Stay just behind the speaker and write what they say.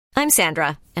I'm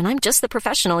Sandra, and I'm just the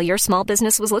professional your small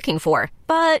business was looking for.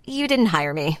 But you didn't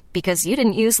hire me because you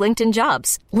didn't use LinkedIn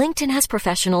Jobs. LinkedIn has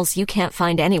professionals you can't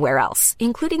find anywhere else,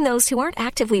 including those who aren't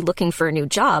actively looking for a new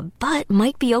job, but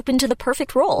might be open to the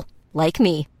perfect role, like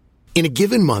me. In a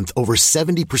given month, over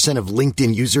 70% of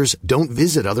LinkedIn users don't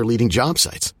visit other leading job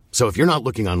sites. So if you're not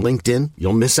looking on LinkedIn,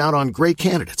 you'll miss out on great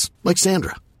candidates like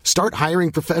Sandra. Start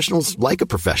hiring professionals like a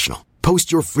professional.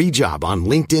 Post your free job on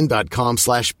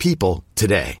linkedin.com/people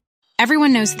today.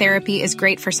 Everyone knows therapy is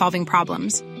great for solving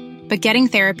problems, but getting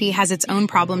therapy has its own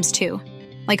problems too,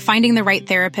 like finding the right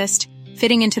therapist,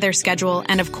 fitting into their schedule,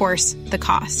 and of course, the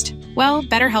cost. Well,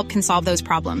 BetterHelp can solve those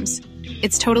problems.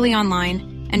 It's totally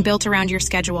online and built around your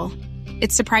schedule.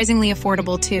 It's surprisingly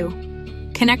affordable too.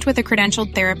 Connect with a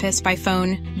credentialed therapist by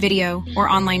phone, video, or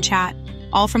online chat,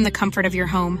 all from the comfort of your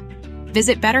home.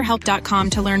 Visit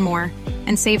BetterHelp.com to learn more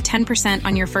and save 10%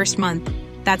 on your first month.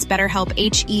 That's BetterHelp,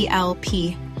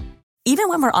 H-E-L-P. Even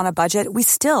when we're on a budget, we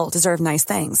still deserve nice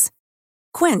things.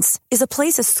 Quince is a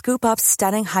place to scoop up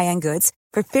stunning high-end goods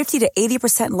for 50 to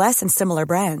 80% less than similar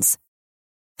brands.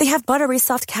 They have buttery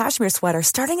soft cashmere sweaters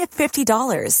starting at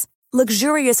 $50,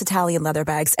 luxurious Italian leather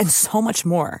bags, and so much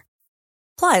more.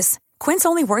 Plus, Quince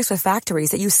only works with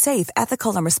factories that use safe,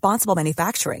 ethical, and responsible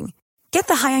manufacturing. Get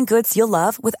the high-end goods you'll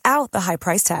love without the high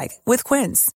price tag with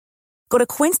Quince. Go to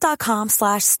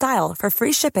quince.com/style for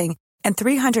free shipping and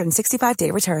 365-day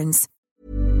returns.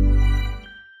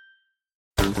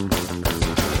 Bottom of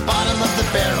the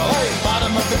barrel,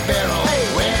 bottom of the barrel,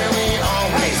 where we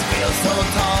always feel so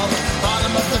tall.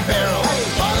 Bottom of the barrel,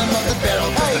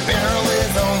 'cause the barrel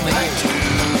is only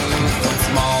 2 foot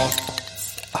small.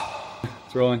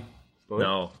 It's rolling.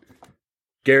 No.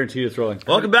 Guaranteed it's rolling.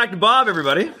 Welcome back to Bob,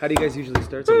 everybody. How do you guys usually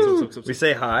start? We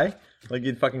say hi, like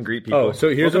you'd fucking greet people. Oh, so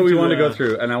here's what we want to go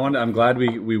through, and I'm glad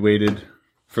we waited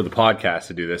for the podcast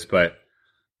to do this, but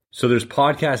so there's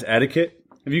podcast etiquette.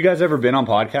 Have you guys ever been on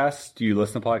podcasts? Do you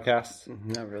listen to podcasts?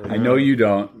 Not really. I know you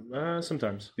don't.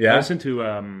 Sometimes. Yeah? I listen to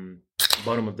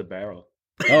Bottom of the Barrel.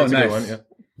 Oh, That's a nice. good one, yeah.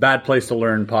 Bad place to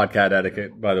learn podcast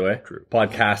etiquette, by the way. True.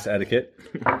 Podcast etiquette.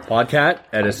 Podcast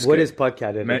etiquette. What is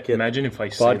podcast etiquette? Imagine if I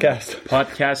say Podcast.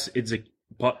 Podcast, it's a...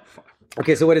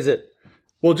 Okay, so what is it?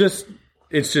 Well,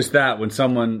 it's just that when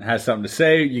someone has something to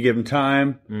say, you give them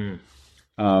time.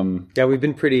 Yeah, we've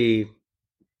been pretty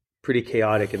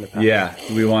chaotic in the past. Yeah,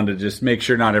 we wanted to just make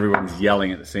sure not everyone's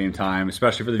yelling at the same time,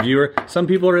 especially for the viewer. Some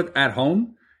people are at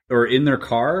home or in their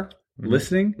car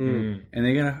listening, and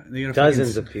they gotta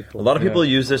dozens of people. A lot of people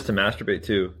use this to masturbate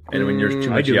too, and when you're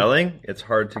too much yelling, it's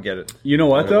hard to get it. You know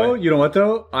what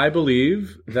though? I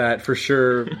believe that for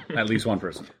sure, at least one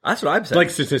person. That's what I'm saying. Like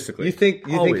statistically, You think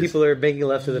people are making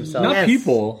love to themselves? not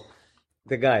people.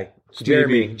 The guy,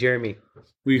 Stevie. Jeremy.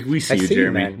 We see I you, see you,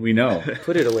 Jeremy. man. We know.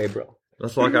 Put it away, bro.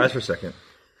 Let's lock eyes for a second.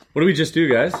 What do we just do,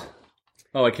 guys?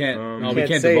 Oh, I can't. we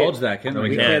can't divulge that, can we?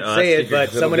 We can't. can't say it, Secret.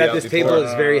 but someone at this table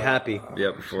is very happy.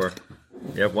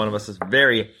 Yep, one of us is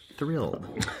very thrilled.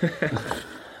 And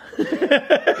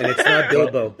it's not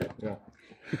Bilbo. It's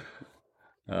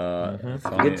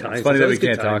funny. Good times. It's funny that we always good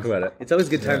can't talk times. about it. It's always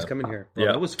good times coming here.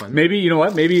 Yeah, that was fun. Maybe, you know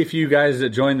what? Maybe if you guys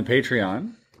join the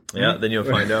Patreon. Yeah, then you'll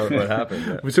find out what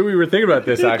happened. Yeah. So we were thinking about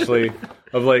this actually,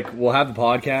 of like, we'll have the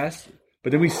podcast,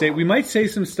 but then we might say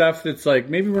some stuff that's like,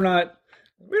 maybe we're not.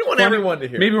 We don't want everyone to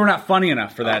hear. Maybe we're not funny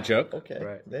enough for that joke. Okay,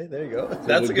 Right. There you go.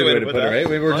 That's a good way to put it, right?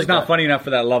 Maybe we're just not funny enough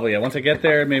for that level yet. Once I get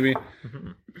there, maybe,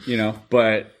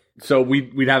 but so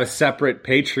we'd have a separate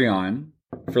Patreon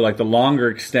for like the longer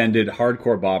extended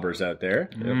hardcore bobbers out there.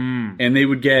 And they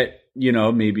would get,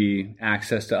 maybe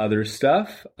access to other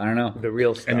stuff. I don't know. The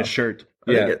real stuff. And a shirt.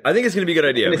 I think it's going to be a good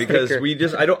idea And a because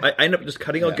sticker. I end up just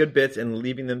cutting out good bits and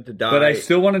leaving them to die. But I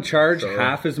still want to charge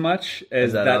half as much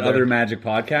as that other Magic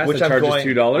podcast which that charges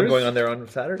 $2. I'm going on there on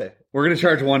Saturday. We're going to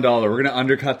charge $1. We're going to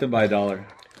undercut them by $1.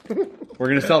 We're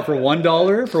going to sell for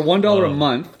 $1. For $1 a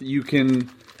month, you can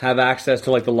have access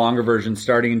to like the longer version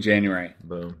starting in January.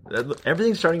 Boom.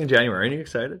 Everything's starting in January. Aren't you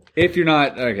excited? If you're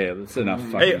not, okay, that's enough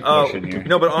fucking question here.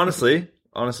 No, but honestly,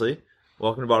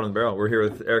 welcome to Bottom of the Barrel. We're here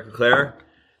with Eric Leclaire,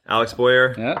 Alex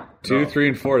Boyer. Yeah, 2, 3,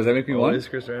 and 4. Does that make me one? Is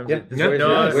Chris Ramsey? Yeah. No,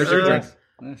 Where's your drink?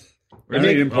 Nice. You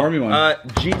didn't pour me one.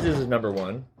 Jesus is number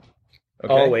one.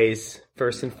 Okay? Always.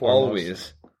 First and foremost.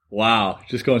 Always. Wow,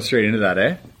 just going straight into that,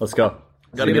 eh? Let's go.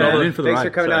 Gotta get all in for the Thanks ride.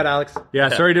 for coming out, Alex. Yeah,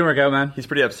 sorry it didn't work out, man. He's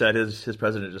pretty upset. His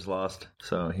president just lost,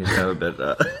 so he's kind of a bit.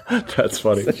 That's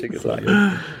funny. Such a good line.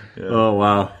 Yeah. Oh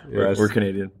wow, We're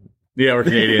Canadian. Yeah, we're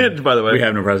Canadian. By the way, we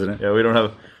have no president. Yeah, we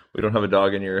don't have a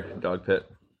dog in your dog pit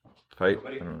fight.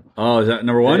 I don't know. Oh, is that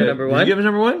number one? Yeah, number Did one? you give us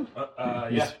number one?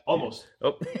 Yeah, almost.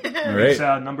 Oh, All right. It's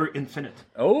number infinite.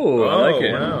 Oh, I like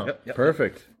it. Wow.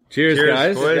 Perfect. Cheers,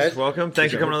 guys. boys. Welcome.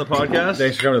 Thanks for coming on the podcast.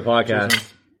 Thanks for coming to the podcast.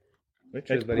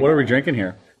 Cheers, buddy. What are we drinking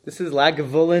here? This is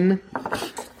Lagavulin.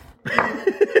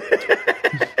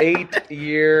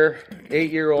 8-year-old Put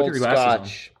your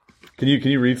glasses Scotch. Can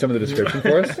you read some of the description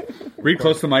for us? Read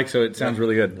close to the mic so it sounds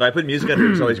really good. I put music under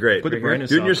it. It's always great. Put the brightness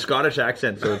Doing your up. Scottish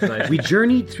accent, so it's nice. We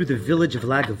journeyed through the village of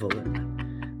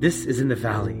Lagavulin. This is in the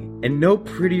valley, and no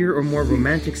prettier or more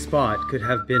romantic spot could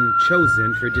have been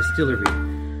chosen for a distillery.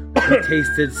 We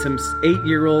tasted some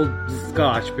 8-year-old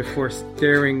Scotch before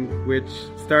starting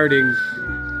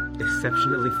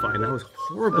exceptionally fine. That was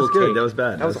horrible. That's good. take. That was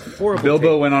bad. That was a horrible.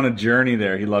 Bilbo went on a journey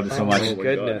there. He loved it so much. my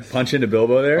goodness. Punch into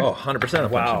Bilbo there. Oh, 100% I punched into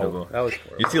Bilbo. That was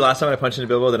horrible. You see last time I punched into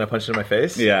Bilbo, then I punched into my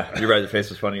face? Yeah. You're right, the face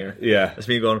was funnier. Yeah. That's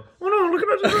me going, oh no, look at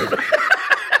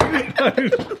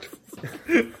that.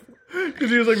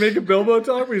 Because he was like making Bilbo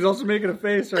talk, but he's also making a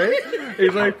face, right?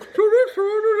 He's like,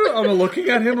 I'm looking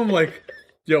at him. I'm like,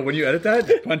 yo, when you edit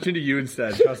that, punch into you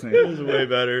instead. Trust me. It was way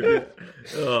better.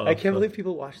 Oh, I can't believe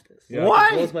people watch this. Why?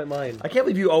 It blows my mind. I can't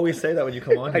believe you always say that when you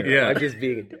come on here. Yeah. I'm just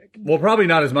being a dick. Well, probably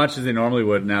not as much as they normally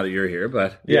would now that you're here,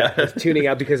 but Yeah. Tuning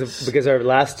out because our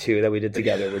last two that we did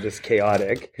together were just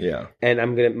chaotic. Yeah.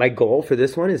 And my goal for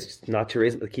this one is just not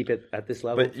to keep it at this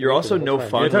level. But you're also for the whole no time.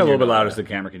 fun. you talk a little bit louder so the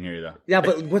camera can hear you, though. Yeah,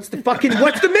 but what's the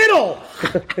middle?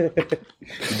 You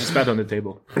just spat on the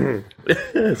table.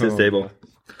 It's his table.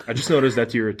 I just noticed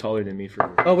that you're taller than me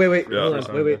for. Oh, wait. Yeah. Hold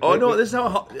on. Wait. Oh, no, this is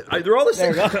how... they're all the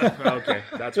same. Okay,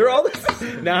 that's They're right. all the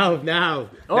same. Now.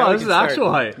 Oh, Now we this is can start.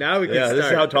 actual height. Now we can Yeah, start. this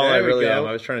is how tall I There we really go. am.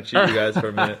 I was trying to cheat you guys for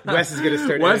a minute. Wes is going to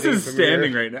start. Wes editing is from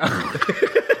standing here. right now.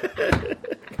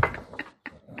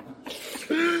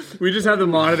 We just have the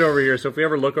monitor over here, so if we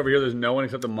ever look over here, there's no one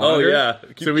except the monitor. yeah.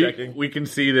 Keep so checking. we can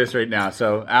see this right now.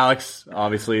 So Alex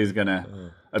obviously is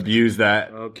gonna abuse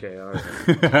that. Okay, all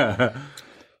right.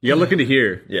 You gotta look into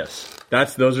here. Yes.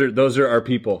 Those are our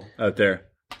people out there.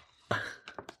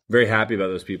 Very happy about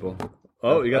those people.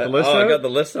 Oh, you got the list out? I got the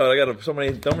list out. I got so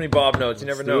many Bob notes. You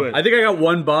never know. it. I think I got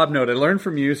one Bob note. I learned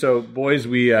from you. So, boys,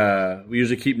 we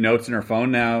usually keep notes in our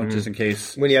phone now, just in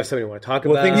case. When you have something you want to talk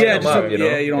Well, about. things Yeah, come just up, so- you know.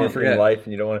 yeah, you don't wanna in forget. life,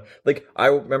 and you don't want to. Like, I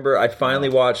remember I finally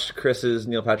watched Chris's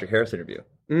Neil Patrick Harris interview,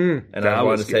 and I That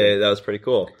wanted was to say good. that was pretty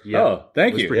cool. Yeah. Oh,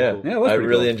 thank was you. pretty Yeah, cool. Yeah, it was I pretty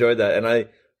really cool. enjoyed that, and I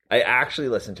actually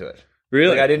listened to it.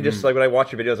 Really? Like, I didn't just like when I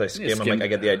watch your videos, I skim. I'm like, I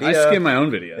get the idea. I skim my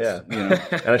own videos. Yeah. You know?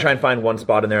 And I try and find one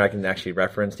spot in there I can actually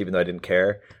reference, even though I didn't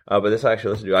care. But this I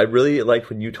actually listened to. I really liked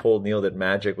when you told Neil that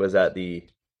Magic was at the,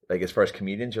 like, as far as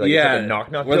comedians, you're like, Yeah, it's at the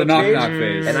knock-knock or the joke knock-knock stage.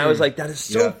 phase. And I was like, that is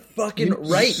so fucking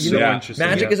right. so Yeah. interesting.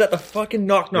 Magic Yeah. is at the fucking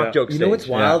knock-knock Yeah. joke You stage. know what's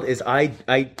wild is I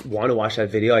want to watch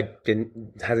that video.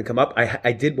 Hasn't come up.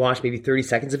 I did watch maybe 30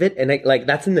 seconds of it, and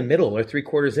that's in the middle or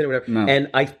 3/4 in or whatever. No. And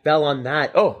I fell on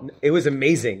that. Oh. It was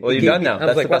amazing. Well, It you've gave done me- now. I was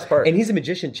That's like, the best wow. part. And he's a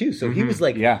magician too, so he was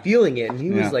like Yeah. feeling it, and he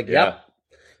was Yeah. like, Yeah. "Yep."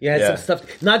 You had Yeah. some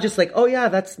stuff, not just like, "Oh yeah,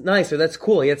 that's nice" or "That's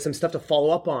cool." He had some stuff to follow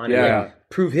up on, and Yeah. like,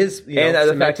 prove his. You And know,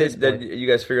 the cement fact his that point. you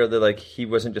guys figure out that like he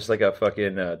wasn't just like a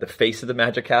fucking the face of the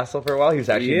Magic Castle for a while. He was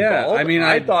actually Yeah, involved. I mean,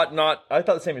 I I thought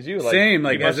the same as you. Like, Same,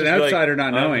 like, he must as an just be like, outsider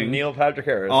not I'm knowing. Neil Patrick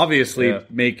Harris. Obviously, Yeah.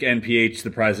 make NPH the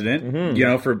president, you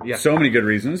know, for so many good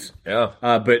reasons. Yeah.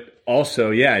 But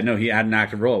also, yeah, no, he had an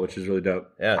active role, which is really dope.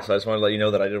 Yeah, so I just wanted to let you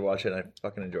know that I did watch it and I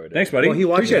fucking enjoyed it. Thanks, buddy. Well, he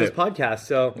watches Appreciate his it. podcast,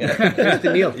 so just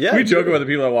to Neil. Yeah, We joke about the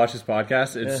people that watch this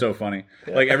podcast. It's so funny.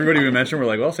 Like everybody we mention, we're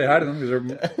like, "Well, say hi to them." 'Cause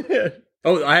they're...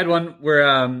 Oh, I had one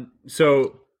where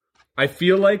so I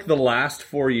feel like the last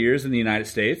 4 years in the United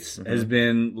States has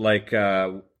been like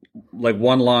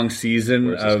one long season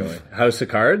Where's this of going? House of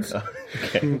Cards.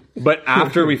 But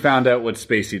after we found out what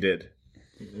Spacey did,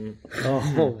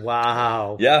 Oh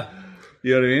wow. Yeah.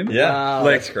 you know what I mean? Yeah. Wow.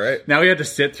 Like, That's great. Now we had to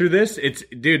sit through this.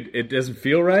 It doesn't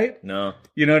feel right. No.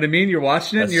 You know what I mean? You're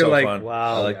watching it That's and you're so like, fun.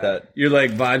 wow. I like that. you're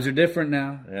like, vibes are different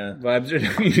now. Yeah. Vibes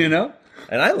are, you know?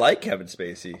 And I like Kevin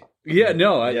Spacey. Yeah,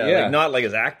 no, Yeah. yeah. Like, not like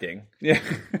his acting. yeah.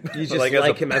 You just like,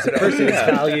 like, as a- him as a person, his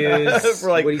Yeah. values,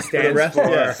 For, like, what he for the stands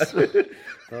rest- for. yeah.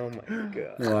 Oh my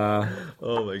god. Wow.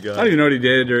 Oh my I god. don't even know what he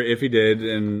did or if he did,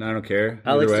 and I don't care.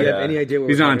 Alex, Either do you way. have any idea what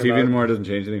He's we're not on talking TV about? anymore. It doesn't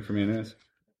change anything for me, anyways.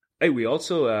 Hey, we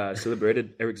also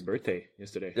celebrated Eric's birthday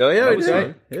yesterday. Oh yeah, That we was did.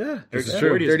 fun. Yeah. Eric's is true.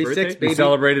 40th 36, birthday. baby. He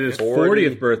celebrated his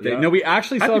 40th birthday. Yeah. No, we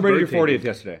actually Happy celebrated your birthday, 40th dude.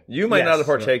 yesterday. You might Yes. not have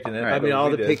partaken in it. All right. I mean, but all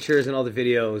we the did. pictures and all the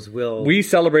videos will. We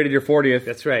celebrated your 40th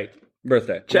That's right.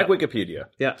 birthday. Check Wikipedia.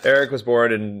 Yeah. Eric was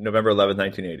born in November 11th,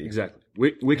 1980. Exactly.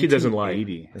 Wiki doesn't lie.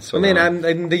 80. So, I mean,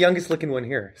 I'm the youngest looking one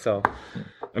here, so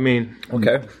I mean,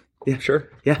 okay. yeah, Sure.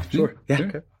 yeah, sure, yeah.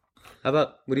 Okay. How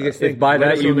about what do you guys think? If by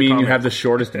Let us that know you in the mean you comments. have the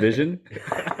shortest vision,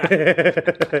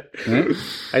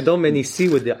 I don't many see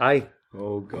with the eye.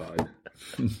 oh god.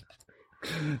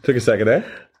 took a second, eh?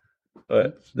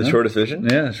 What? The short decision?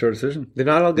 Yeah, short decision. They're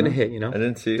not all going to hit, you know? I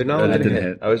didn't see. They're not all I going to didn't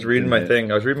hit. I was reading my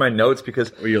thing. I was reading my notes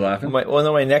because. Were you laughing?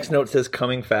 My next note says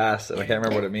coming fast, and I can't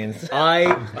remember what it means. I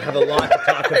have a lot to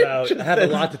talk about. I have a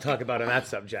lot to talk about on that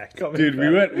subject. Dude,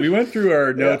 we went through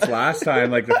our notes last time,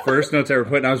 like the first notes I ever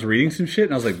put, and I was reading some shit,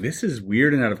 and I was like, this is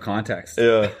weird and out of context.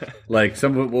 Yeah. Like,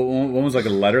 one was like a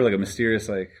letter, like a mysterious,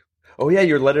 like... Oh, yeah,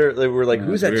 your letter, they were like,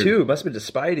 who's that weird. to? It must have been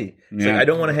to Spidey. It's Yeah. like, I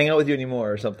don't want to hang out with you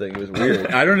anymore or something. It was weird.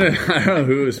 I don't know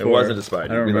who it was for. It wasn't to Spidey. I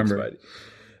don't We love remember. Spidey.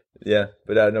 Yeah,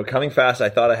 but no, coming fast, I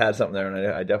thought I had something there, and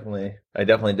I definitely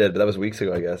did, but that was weeks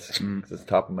ago, I guess. 'Cause it's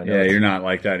top of my notes. Yeah, you're not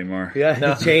like that anymore. Yeah,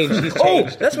 he's changed. He's Oh,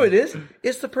 changed. that's what it is.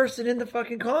 It's the person in the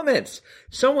fucking comments.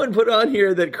 Someone put on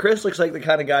here that Chris looks like the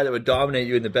kind of guy that would dominate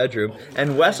you in the bedroom,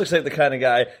 and Wes looks like the kind of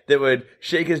guy that would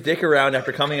shake his dick around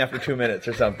after coming after 2 minutes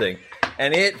or something.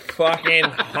 And it fucking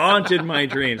haunted my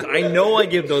dreams. I know I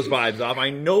give those vibes off. I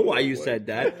know why you said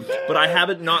that, but I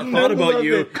haven't not thought about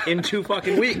you in 2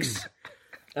 fucking weeks.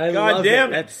 I God love damn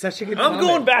it. That's such a good I'm comment.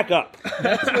 going back up.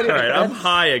 That's what it, All right, I'm that's-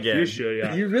 high again. You should,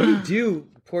 yeah. You really do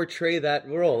portray that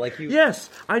role. Like you. Yes,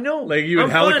 I know. Like you would I'm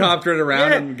fun. helicopter it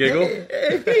around and giggle.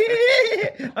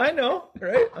 I know,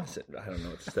 right? I don't know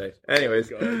what to say.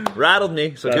 Anyways, rattled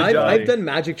me. So good I've, job. I've done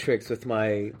magic tricks with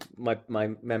my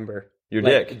member. Your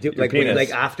like, dick, do, your like when, penis. like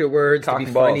afterwards Cock to be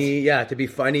and balls. funny, yeah, to be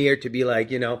funny or to be like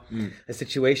a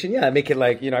situation, yeah, make it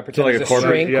like I pretend like it's a a corporate-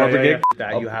 string. yeah, corporate yeah, gig.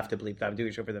 That you have to bleep that. I'm doing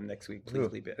a show for them next week. Please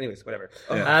bleep it. Anyways, whatever.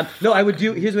 Yeah. No, I would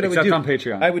do. Here's what Except I would on do.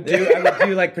 Patreon. I would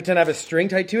do like pretend I have a string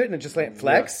tied to it and it just like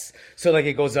flex. So like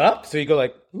it goes up. So you go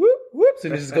like whoop whoops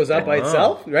and it just goes up by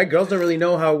itself. Right? Girls don't really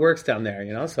know how it works down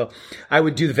there, So I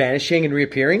would do the vanishing and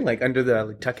reappearing, like under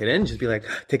the tuck it in, just be like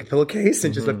take a pillowcase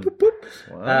and just like boop boop.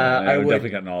 I would definitely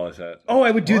gotten all this out. Oh,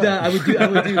 I would do that. I would do.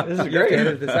 This is great.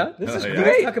 This is Yeah.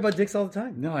 great. We talk about dicks all the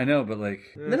time. No, I know, but like...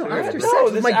 No, after No, sex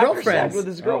with this my after girlfriend. sex with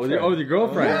his Oh, girlfriend. with your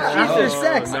girlfriend. After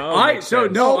sex. No, I makes so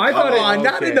sense. no, I thought come on, it,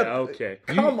 not in the. Okay.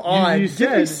 Come on, you give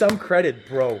me said- some credit,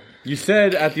 bro. you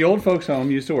said at the old folks' home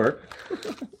you used to work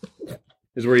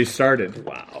is where you started.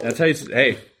 Wow, that's how you.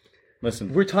 Hey,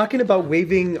 listen. We're talking about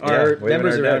waving our waving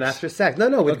members our around dicks. after sex.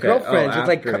 No, with Okay. girlfriends. Oh, It's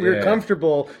like after, we're yeah.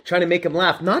 comfortable trying to make them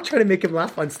laugh, not trying to make them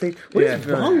laugh on stage. What is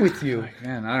wrong with you?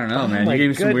 Man, I don't know, man. my You gave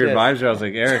me some weird goodness. vibes. Where I was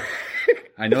like, Eric,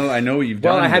 I know what you've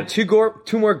done. Well, I had but-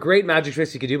 two more great magic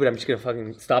tricks you could do, but I'm just gonna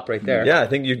fucking stop right there. Yeah, I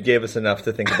think you gave us enough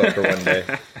to think about for one day.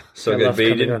 So I good, love but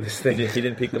he coming on this thing.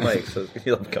 didn't peek the mic, so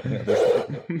he loved coming on this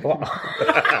thing.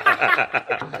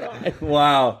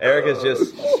 Wow, Eric is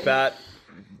just spat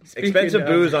expensive of-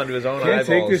 booze onto his own can't eyeballs.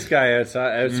 take this guy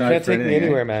outside. Can't for take me anything,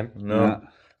 anywhere, eh? man. No.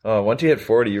 Oh, once you hit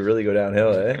 40, you really go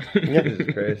downhill, eh?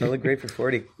 Jesus Christ. I look great for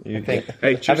 40. I think. Hey, I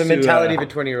have cheers a to, mentality of a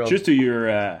 20-year-old. Cheers to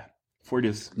your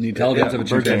 40th. The intelligence of a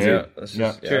birthday, chimpanzee. yeah. Let's Yeah.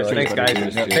 just- Cheers. I like Thanks, it.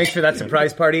 guys. Cheers. Thanks for that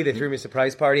surprise party. They threw me a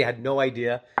surprise party. I had no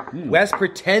idea. Wes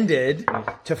pretended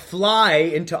to fly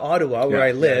into Ottawa, where Yeah, I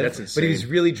yeah, live, that's but he was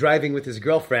insane. really driving with his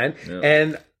girlfriend.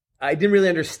 And I didn't really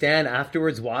understand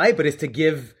afterwards why, but it's to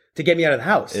get me out of the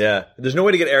house. Yeah. There's no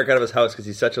way to get Eric out of his house because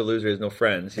he's such a loser. He has no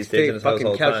friends. He stays in his house fucking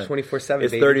all the couch time. 24/7,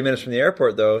 It's baby. 30 minutes from the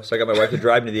airport, though. So I got my wife to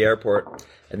drive me to the airport.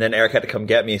 And then Eric had to come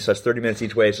get me. So it's 30 minutes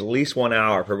each way. It's at least 1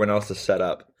 hour for everyone else to set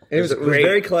up. It was great.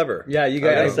 very clever. Yeah, you I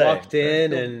gotta guys say. walked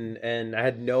in and I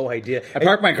had no idea. I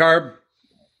parked my car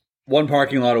one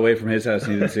parking lot away from his house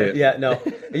and you didn't see it. Yeah, no.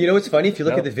 And you know what's funny? If you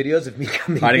look at the videos of me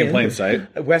coming Hiding in in plain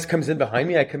sight. Wes comes in behind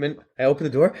me. I come in, I open the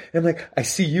door, and I'm like, I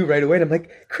see you right away. And I'm like,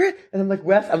 Chris. And I'm like,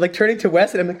 Wes. I'm like turning to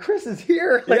Wes, and I'm like, Chris is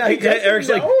here. Like, he doesn't Eric's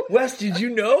like, know. Wes, did you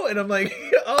know? And I'm like,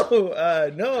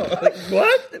 no. Like,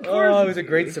 what? Of course. Oh, it was a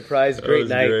great surprise, great was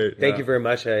night. great, Thank you very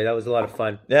much. That was a lot of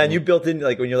fun. Yeah, and you built in,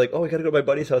 like, when you're like, oh, I got to go to my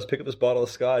buddy's house, pick up this bottle of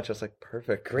scotch. I was like,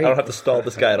 perfect. Great. I don't have to stall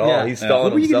this guy at all. Yeah. He's stalling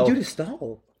What were you himself. going to do to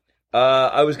stall?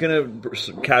 I was going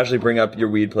to casually bring up your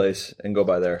weed place and go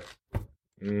by there.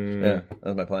 Yeah, that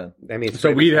was my plan. I mean,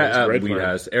 So weed great plan.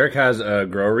 has. Eric has a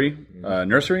growery,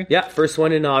 nursery. yeah, first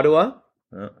one in Ottawa.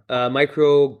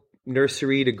 Micro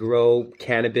nursery to grow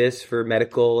cannabis for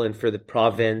medical and for the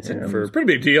province and for It's a pretty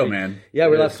big deal, man. yeah,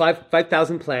 we're like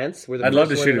 5,000 plants. We're the I'd love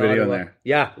first to shoot one a video in Ottawa. there.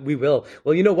 Yeah, we will.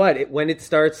 Well, you know what? When it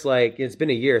starts, like it's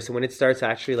been a year, so when it starts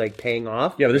actually like paying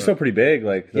off, Yeah, but they're still pretty big,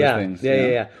 like those yeah, things. yeah, you know?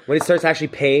 yeah. When it starts actually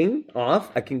paying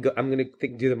off, I can go. I'm gonna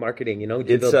do the marketing. You know,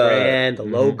 do It's, the brand, the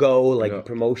logo, like the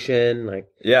promotion, like.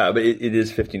 Yeah, but it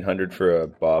is $1,500 for a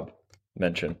Bob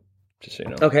mention, just so you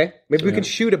know. Okay, maybe we can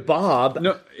shoot a Bob.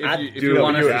 No, if Dude, you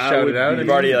want us to that shout would it out, You've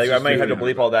already, like, I just might do have to it.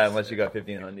 bleep all that unless you got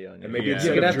 1,500 on you. Maybe Yeah. instead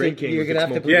You're gonna of have drinking, to. You're gonna have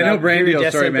to. it's bleep Yeah, no out brand deal.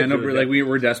 Viridescent Sorry, man. No, bot- like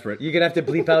we're desperate. You're gonna have to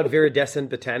bleep out Viridescent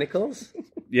Botanicals.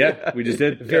 Yeah, we just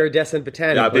did. Viridescent Yeah,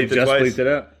 Botanicals. They bleeped it just twice. bleeped it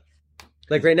out.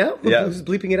 Like right now? Yeah. Who's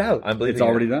bleeping it out? I'm bleeping It's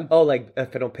already done. Oh, like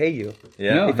if I don't pay you.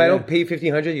 Yeah. No. If I don't pay you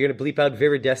 1,500, you're going to bleep out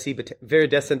viridescent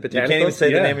botanicals. You can't even say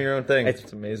the Yeah. name of your own thing. It's-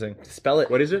 It's amazing. Spell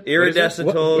it. What is it? Iridescent.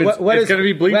 It's gonna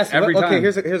be bleeped every Okay, time.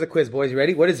 here's a quiz, boys. You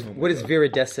ready? What does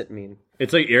viridescent mean?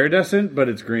 It's like iridescent, but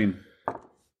it's green.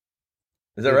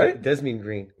 Is that right? It does mean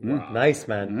green. Nice,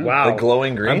 man. Wow. Like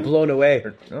glowing green? I'm blown away.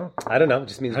 Oh. I don't know. It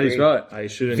just means How do you green. spell it? I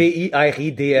shouldn't.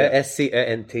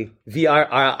 V-E-I-R-D-S-C-E-N-T.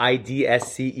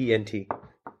 V-R-R-I-D-S-C-E-N-T.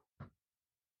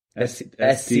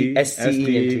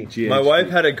 S-C-E-N-T. My wife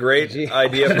had a great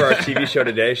idea for our TV show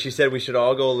today. She said we should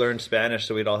all go learn Spanish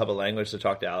so we'd all have a language to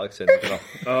talk to Alex in.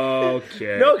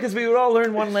 Okay. No, because we would all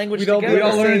learn one language together. We'd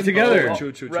all learn it together.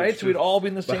 Oh, True, right? So we'd all be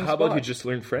in the But same how about spot. you just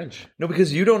learn French? No,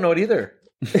 because you don't know it either.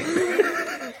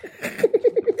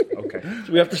 Okay.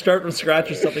 So we have to start from scratch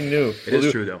with something new. It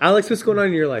is true, though. Alex, what's going on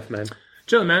in your life, man?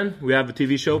 Chill, man. We have a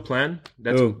TV show planned.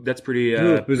 That's Who? that's pretty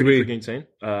Who's pretty we? freaking insane.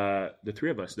 The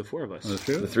three of us, the four of us.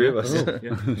 The three of us. Yeah.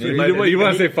 You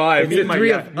want to say five? Me and my, three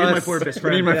yeah, of me and my us. four best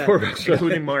Me and friends, my four best friends.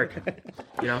 including Mark.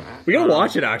 You know, We gotta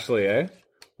watch it actually, eh?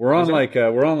 We're on like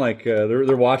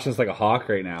they're watching us like a hawk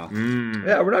right now,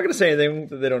 Yeah, we're not going to say anything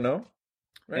that they don't know.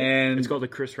 and it's called the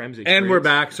Chris Ramsey. and we're Experience.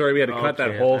 back. Sorry, we had to cut that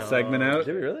Okay. whole segment out.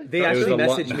 Did we really? They was actually a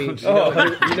lot- messaged me.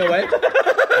 Oh. You know what?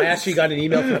 I actually got an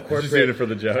email from Just did corporate. it for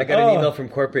the joke. I got an email from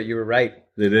corporate. You were right.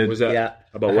 They did. Was that Yeah.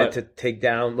 about I what? had to take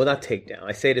down. Well, not take down.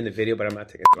 I say it in the video, but I'm not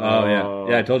taking it down. Oh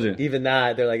yeah, I told you. Even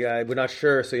that, they're like, we're not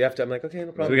sure, so you have to. I'm like, okay,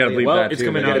 no problem. So we gotta bleep Well, that it's too.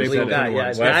 coming We out gotta April bleep That, 21. yeah,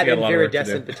 Wes that got a and lot of work to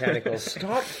viridescent do. botanicals.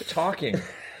 Stop talking.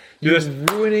 Do this.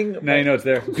 Ruining. Now you know it's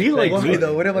there. Be like me.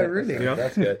 though? What am I ruining?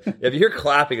 That's good. Yeah, if you hear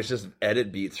clapping, it's just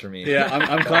edit beats for me. Yeah,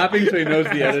 I'm clapping so he knows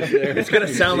the edit's there. It's gonna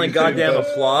sound like goddamn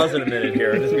applause in a minute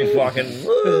here. Just be fucking.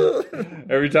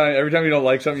 Every time you don't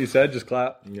like something you said, just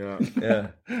clap. Yeah. Yeah.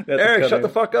 That's Eric, a shut the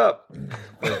cut. fuck up.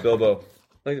 That's Bilbo.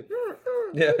 Like,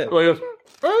 Yeah.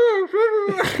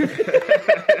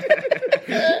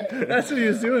 That's what he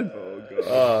was doing.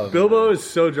 Bilbo is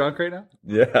so drunk right now.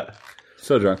 Yeah.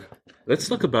 So drunk. Let's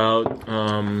talk about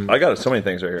I got so many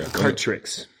things right here. card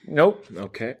tricks. Nope.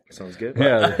 Okay, sounds good.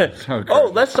 Yeah.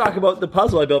 Oh, let's talk about the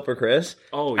puzzle I built for Chris.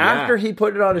 Oh, yeah. After he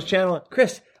put it on his channel.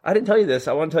 Chris, I didn't tell you this.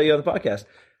 I want to tell you on the podcast.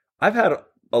 I've had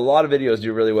a lot of videos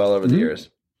do really well over the years.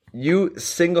 You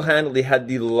single-handedly had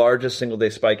the largest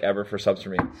single-day spike ever for subs for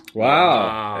me.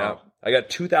 Wow. Yeah. I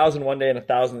got 2,000 one day and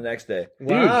 1,000 the next day.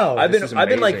 wow. I've this is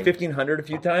been like amazing. 1,500 a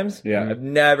few times. Yeah. I've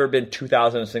never been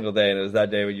 2,000 a single day, and it was that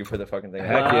day when you put the fucking thing.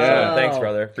 Heck on. yeah. So thanks,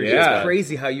 brother. Appreciate Yeah. that.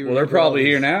 crazy how you. Well, they're remember all probably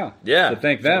these. here now. Yeah. So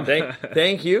thank them.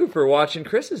 Thank you for watching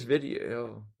Chris's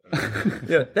video.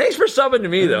 Yeah. Thanks for subbing to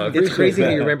me, though. I It's appreciate crazy how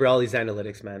that. you remember all these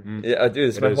analytics, man. Yeah, dude,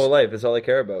 it's my is. whole life. It's all I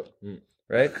care about.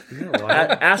 Right?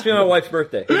 Ask me my wife's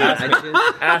birthday.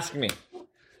 Ask me.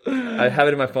 I have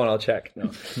it in my phone. I'll check. No.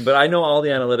 But I know all the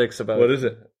analytics about What is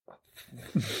it?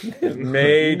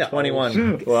 May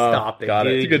 21. Wow. Stop it, Got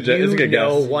it. dude. It's a good You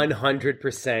know guess.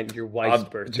 100% your wife's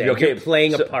birthday. Okay, You're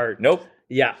playing so- a part. Nope.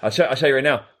 Yeah. I'll tell you right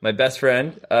now. My best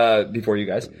friend, before you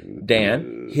guys,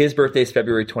 Dan, his birthday is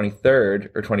February 23rd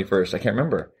or 21st. I can't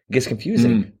remember. It gets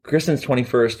confusing. Kristen's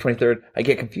 21st, 23rd. I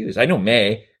get confused. I know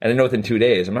May, and I know within 2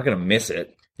 days. I'm not going to miss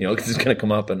it, because it's going to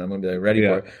come up and I'm going to be like ready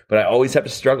for it. But I always have to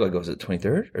struggle. It goes, is it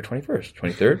 23rd or 21st?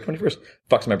 23rd, 21st.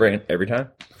 Fucks my brain every time.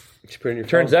 Just put it in your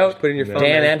Turns phone. out, Just put it in your phone.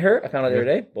 Dan man. and her, I found out the other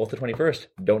day, both the 21st.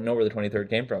 Don't know where the 23rd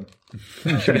came from.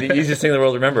 Should be the easiest thing in the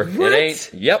world to remember. It ain't.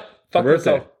 Yep. Fuck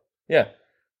Birthday. myself. Yeah.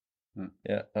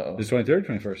 Yeah. Uh-oh. It's 23rd,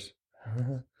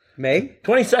 21st. May?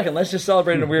 22nd. Let's just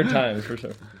celebrate in weird times for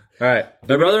sure. All right.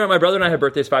 My brother and I had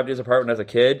birthdays 5 days apart when I was a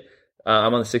kid.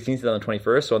 I'm on the 16th and on the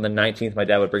 21st. So on the 19th, my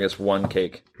dad would bring us one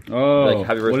cake. Oh, Like,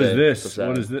 happy what is birthday. this? So sad.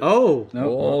 What is this? Oh.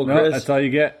 No, Oh, no, Chris. that's all you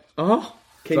get. Oh.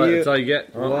 Can That's all- you? That's all you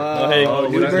get. Wow. hey, Oh,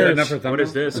 new you don't get merch. enough for thumbnail? What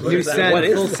is this? New send. What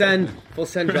is Full that? send. Full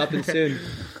send dropping soon.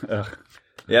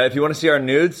 Yeah, if you want to see our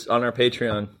nudes on our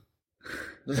Patreon.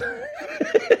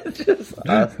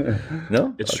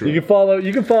 No? It's true. You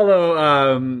can follow.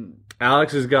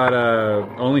 Alex has got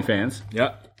OnlyFans.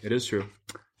 Yeah, it is true.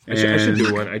 I should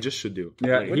do one. I just should do.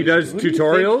 Yeah, he does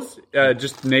tutorials,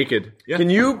 just naked. Yeah. Can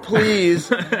you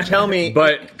please tell me,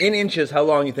 But- in inches, how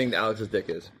long you think Alex's dick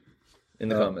is? In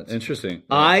the comments. Interesting.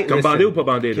 Gambado pa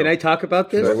bandido. Can I talk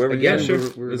about this? Sure, where we Again, going? Sure.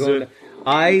 we're Is going. it-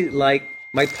 I like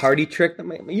my party trick.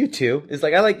 You too is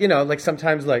like I like like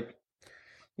sometimes like.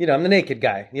 I'm the naked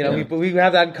guy. We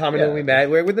have that in common when we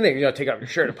met. We're with the naked. Take off your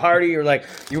shirt at a party, or like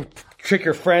you trick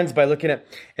your friends by looking at.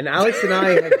 And Alex and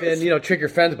I have been, trick your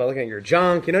friends by looking at your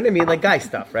junk. You know what I mean? Like guy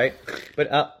stuff, right? But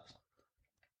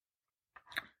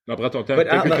No, prends ton temps.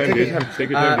 But, Take your time, take your dude. time. Take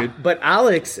your time, dude. But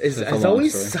Alex That's a is long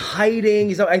always story.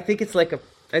 hiding. I think it's like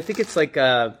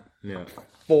a Yeah.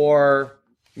 4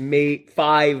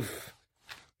 5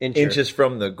 Inches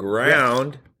from the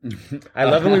ground. I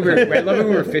love when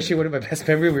we were fishing. One of my best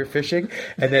memories, we were fishing,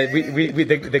 and then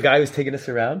the guy was taking us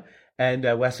around, and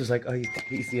Wes was like, "Oh, he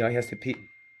has to pee."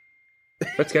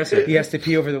 Let's guess it. He has to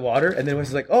pee over the water, and then Wes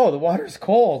is like, "Oh, the water's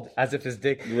cold," as if his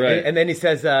dick. Right. And then he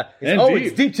says,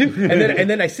 it's deep too." And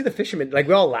then I see the fisherman, like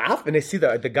we all laugh, and I see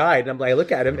the guide, and I'm like, I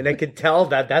look at him, and I can tell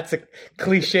that that's a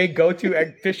cliche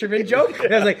go-to fisherman joke.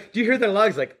 And I was like, "Do you hear that a lot?"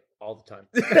 He's like, all the time.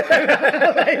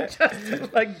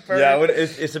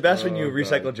 It's the best when you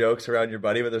recycle jokes around your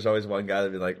buddy, but there's always one guy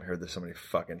that be like, I heard this so many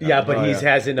fucking times. Yeah, but he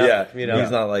has enough, He's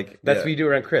not like... That's what you do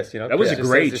around Chris, That was a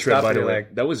great trip, by the way.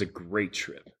 That was a great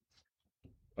trip.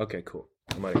 Okay, cool.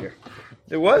 I'm out of here.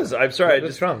 It was. I'm sorry.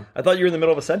 What's wrong? I thought you were in the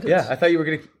middle of a sentence. Yeah, I thought you were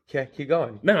going to keep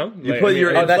going. No. You put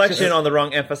your inflection on the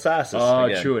wrong emphasis. Oh,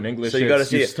 again. true. In English, so you got to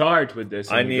see you it. start with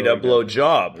this. I need a blow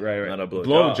job. Right. Not a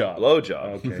blow job. Blow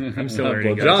job. Okay. I'm still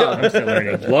learning. Blowjob. I'm still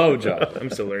learning. Blow job. I'm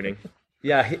still learning.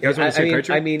 Yeah, guys wanna see a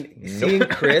picture? I mean, seeing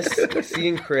Chris,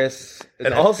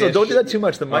 and also, don't do that too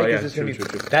much. The mic is just going to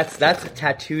be... That's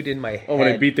tattooed in my head. Oh, when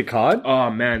I beat the cod?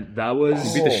 Oh man, that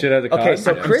was Beat the shit out of the cod? Okay,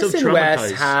 so I'm Chris still and Wes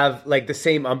traumatized. have like the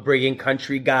same upbringing,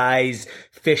 country guys,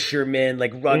 fishermen,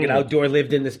 like rugged outdoor,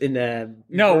 lived in the...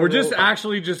 No, we're just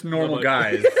actually just normal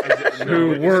guys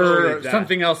who were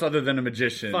something else other than a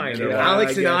magician. Fine. You know?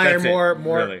 Alex and I are That's it,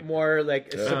 really. more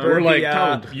like We're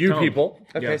like you people.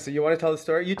 Okay, so you want to tell the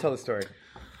story? You tell the story.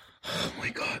 Oh my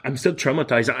god, I'm still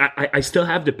traumatized. I still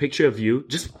have the picture of you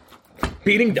just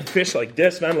beating the fish like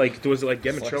this, man. Like it was like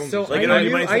Game of Thrones. So Like,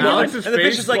 Alex's and the fish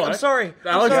face is like, I'm was- sorry.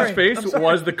 Alex's face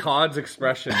was the cod's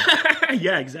expression.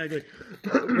 Yeah, exactly.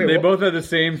 They both had the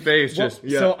same face.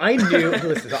 So I knew.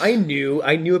 Listen, so I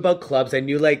knew about clubs. I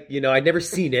knew I'd never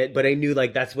seen it, but I knew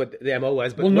like that's what the MO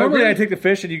was. But Well, normally really- I take the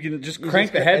fish and you can just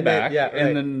crank the head and then- back,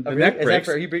 and then the neck Is that breaks.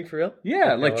 are you being for real?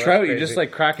 Yeah, Okay, like well, trout, that's you just crazy.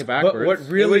 like crack it But backwards. what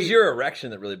It really? was your erection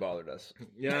that really bothered us.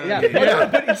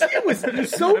 But it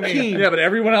was so keen. Yeah, but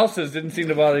everyone else's didn't seem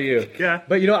to bother you. Yeah.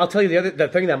 But I'll tell you the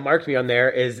thing that marked me on there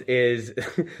is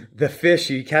the fish.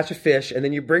 You catch a fish and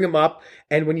then you bring him up,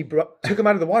 and when you took him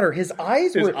out of the water, his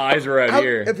eyes were out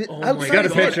here. outside got a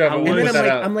his head. picture of him. And then Put I'm that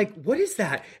like, out. I'm like, what is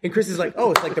that? And Chris is like,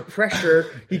 oh, it's like the pressure.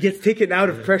 He gets taken out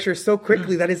of pressure so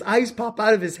quickly that his eyes pop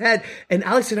out of his head. And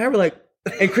Alex and I were like.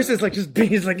 And Chris is like,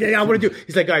 he's like, yeah, I want to do.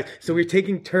 He's like, guys, so we're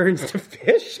taking turns to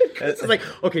fish. And Chris is like,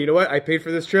 okay, you know what? I paid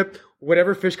for this trip.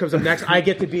 Whatever fish comes up next, I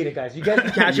get to beat it, guys. You guys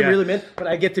can catch him, reel him in, but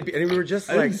I get to beat. And we were just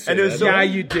like, And it was so, yeah,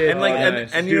 you did. And like,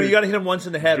 nice. and you got to hit him once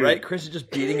in the head, right? Chris is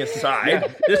just beating his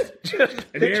side. just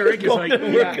And Eric is like,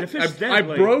 the fish is dead, I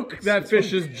like- broke that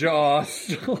fish's jaw.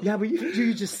 yeah, but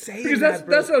you just say Because that,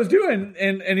 that's what I was doing,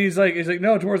 and he's like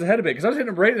no, towards the head a bit, because I was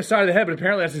hitting him right in the side of the head, but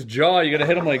apparently that's his jaw. You got to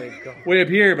hit him like way up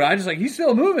here, but I just like he's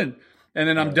still moving, and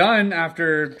then I'm done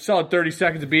after solid 30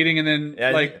 seconds of beating, and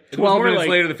then like 12 minutes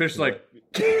later the fish is like.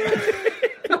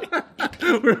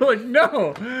 We're like,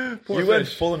 no. You went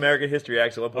full American history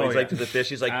accent at one point. He's like to the fish,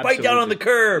 he's like, bite Absolutely. down on the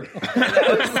curb.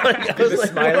 I was like,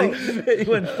 smiling. no. He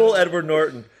went full Edward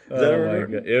Norton. Is that Edward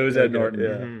Norton? God. It was Ed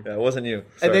Norton. Yeah, it wasn't you. And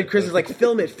Sorry. then Chris is like,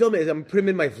 film it. I'm putting him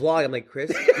in my vlog. I'm like,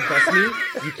 Chris, that's me.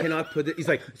 You cannot put it. He's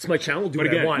like, it's my channel. Do what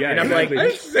I again, want. yeah, and I'm exactly. I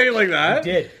like, didn't say it like that.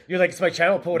 did. You're like, it's my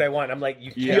channel. Put what I want. I'm like,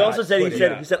 you can't. He also said, put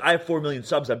it. he said, I have 4 million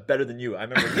subs. I'm better than you. I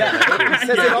remember. He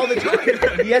says it all the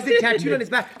time. He has it tattooed on his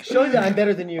back. Show you I'm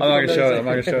better than you. I'm not gonna show it. I'm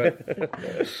not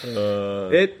gonna show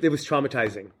it. It was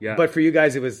traumatizing. Yeah. But for you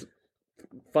guys, it was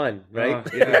fun, right?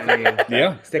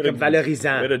 Yeah. C'était comme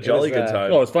valorisant. We had a jolly It was, good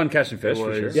time. Oh, it's fun catching fish for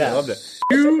was. sure. Yeah. I loved it.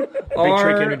 You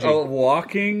are energy. a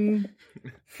walking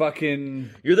fucking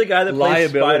You're the guy that plays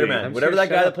liability. Spider-Man. I'm Whatever sure that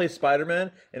guy shut that up. plays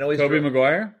Spider-Man and always Tobey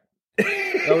Maguire.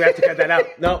 No, we have to cut that out.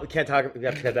 No, we can't talk. We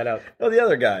have to cut that out. No, the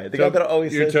other guy. The guy that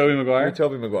always You're says Tobey Maguire? You're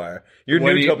Tobey Maguire. You're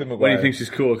When new he, Tobey Maguire. when he thinks he's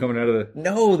cool coming out of the.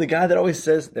 No, the guy that always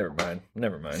says never mind.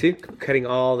 See, cutting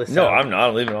all this No, out. I'm not.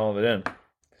 I'm leaving all of it in.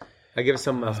 I give it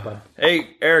someone else, bud. Hey,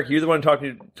 Eric, you're the one told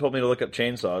me to look up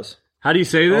chainsaws. How do you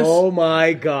say this? Oh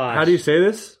my gosh. How do you say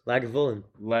this? Lagavulin.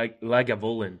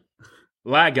 Lagavulin.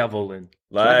 Lagavulin.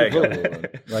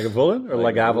 Lagavulin or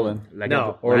Lagavulin?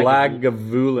 No. Or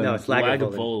Lagavulin? No, it's Lagavulin.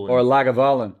 Lagavulin. Or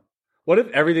Lagavulin. What if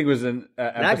everything was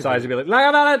emphasized? It'd be like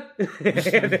Lagavulin.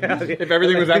 If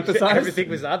everything was emphasized, Everything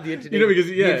was up. The you know, because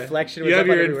the inflection was you up have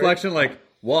your on every word. inflection like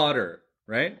water,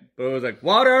 right? But it was like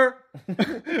water.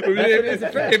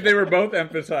 if they were both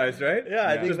emphasized, right? Yeah,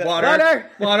 I think just that-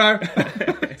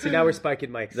 water. See, now we're spiking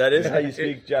mics. That is how you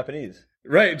speak Japanese.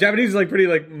 Right, Japanese is like pretty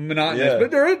like monotonous, Yeah. but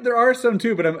there are some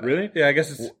too. But I'm really, yeah, I guess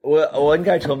it's Well, one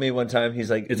guy told me one time, he's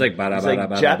like, It's like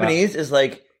Japanese is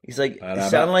like, he's like, you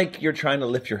sound like you're trying to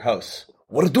lift your house.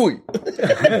 what are you doing?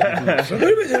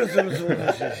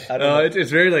 No,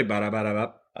 it's very like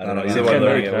ba-da-ba-da-ba. I don't know. Yeah. You say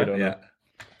learning it, we don't know. Yeah.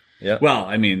 Yeah. Well,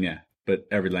 I mean, yeah, but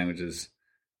every language is,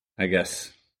 I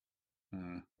guess.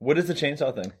 What is the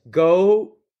chainsaw thing?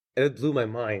 It blew my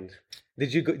mind.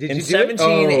 Did you In do it?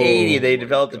 1780, they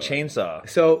developed a chainsaw.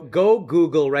 So go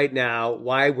Google right now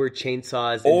why were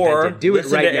chainsaws Or invented. Do it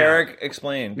listen right to now. Eric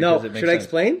explain. No, because it makes should I sense.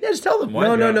 explain? Yeah, just tell them. No,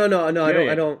 I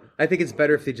Yeah. don't. I think it's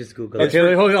better if they just Google Okay,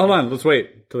 it. hold on. Let's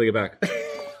wait till they get back.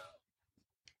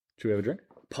 Should we have a drink?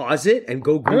 Pause it and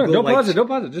go Google. No, don't like, pause it. Don't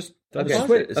pause it. Just Just pause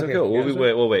wait. it. It's okay. Okay,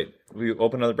 We'll wait. We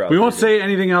open another browser. We won't say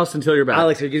anything else until you're back.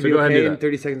 Alex, are you So going go to ahead be and okay do in that.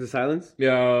 30 seconds of silence?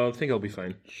 Yeah, I think I'll be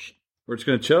fine. We're just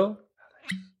gonna chill.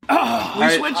 We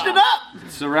switched it up.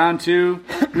 So round 2,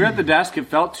 we were at the desk. It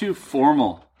felt too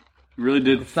formal. It really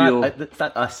did feel. It's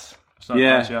not us. It's not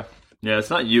Yeah. much, yeah. Yeah, it's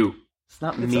not you. It's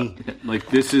not me. Like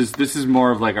this is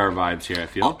more of like our vibes here. I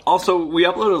feel. Also, we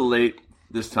uploaded late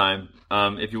this time.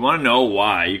 If you want to know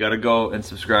why, you got to go and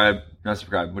subscribe. Not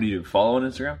subscribe. What do you do? Follow on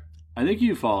Instagram? I think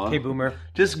you follow. Hey, Boomer.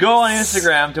 Just go on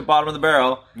Instagram to Bottom of the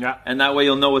Barrel. Yeah. And that way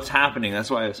you'll know what's happening. That's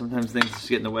why sometimes things just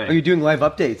get in the way. Are you doing live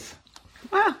updates?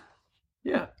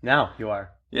 Yeah. Now you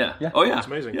are. Yeah. Oh, yeah. It's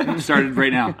amazing. Yeah. Started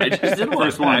right now. I just did one.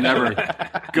 First one ever.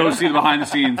 Go see the behind the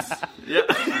scenes. Yeah.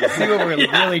 See what we're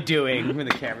really doing when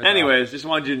the camera's Anyways, just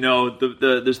wanted you to know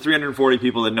there's 340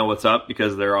 people that know what's up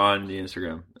because they're on the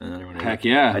Instagram. And everyone Heck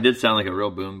yeah. I did sound like a real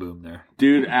boom boom there.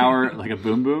 Dude, like a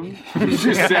boom boom. You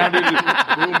just sounded.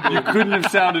 You couldn't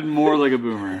have sounded more like a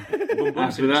boomer.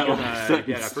 After that,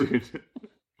 yeah,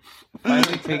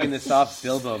 finally taking this off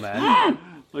Bilbo, man.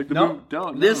 like the boom.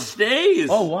 Don't. This stays.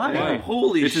 Oh, why? Yeah.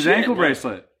 Holy It's shit. his ankle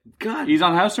bracelet. God. He's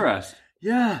on house arrest.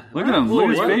 Yeah. Look at him. Look at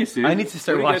his What? face, dude. I need to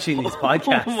start watching these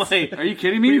podcasts. Oh my. Are you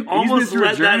kidding me? We almost He's been through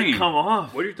let a journey. that come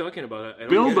off. What are you talking about? I don't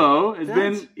Bilbo has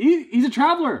That's- been. He's a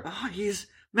traveler. Oh,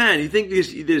 man, you think you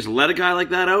just let a guy like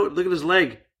that out? Look at his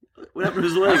leg. What happened to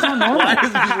his leg? Why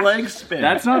does his leg spin?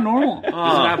 That's not normal. He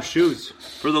doesn't have shoes.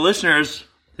 For the listeners,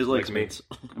 his leg Like me. spins.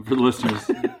 For the listeners,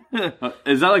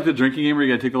 is that like the drinking game where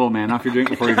you gotta take the little man off your drink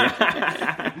before you get?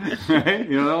 Right?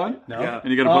 You know that one? No. Yeah.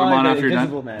 And you gotta put him on after you're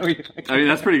Invisible done. Man. I mean,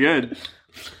 that's pretty good.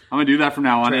 I'm gonna do that from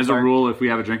now on as a Trademark. rule. If we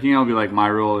have a drinking, I'll be like, my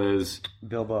rule is,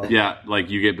 Bilbo. yeah, like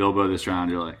you get Bilbo this round.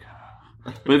 You're like,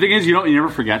 but the thing is, you never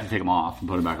forget to take them off and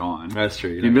put them back on. That's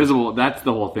true. The invisible, that's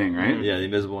the whole thing, right? Yeah, the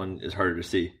invisible one is harder to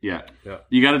see. Yeah. Yeah.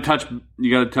 You gotta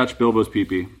touch Bilbo's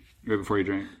pee-pee right before you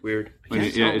drink. Weird.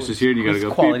 Yeah, it's just here, and you gotta It's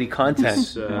go. quality content.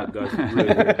 It's, guys, really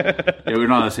weird. Yeah, we're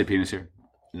not allowed to say penis here.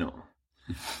 No.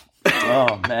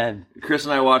 Oh, man. Chris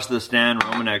and I watched the Stan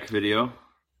Romanek video.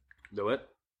 The what?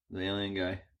 The alien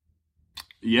guy.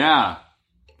 Yeah.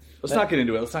 Let's not get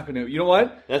into it. Let's not get into it. You know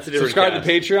what? That's a different Subscribe cast.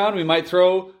 to Patreon. We might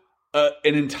throw an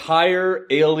entire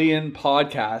alien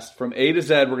podcast from A to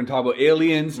Z. We're going to talk about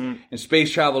aliens and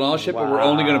space travel and all that shit, but we're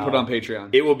only going to put it on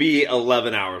Patreon. It will be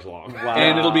 11 hours long. Wow.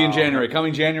 And it'll be in January.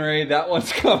 Coming January. That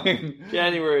one's coming.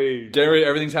 January. January.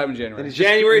 Everything's happening in January.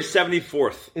 January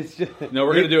 74th. It's just, No,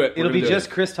 we're going to do it. We're It'll be gonna do just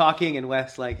it. Chris talking and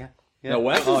Wes like... Yeah. No,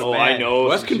 Wes is... Oh, I know.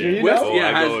 Wes, some con- shit. Wes Oh, yeah,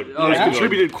 I has know. has Yeah.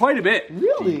 contributed quite a bit.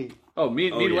 Really? Oh, me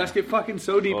and yeah. Wes get fucking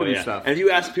so deep Oh, into yeah. stuff. And if you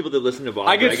ask people that listen to Bob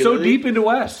I get so regularly- deep into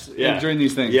Wes during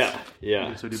these things. Yeah,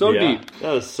 yeah. So Yeah. deep.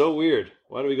 That was so weird.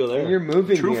 Why do we go there? You're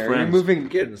moving True here. friends. You're moving...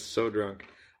 getting so drunk.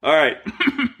 All right.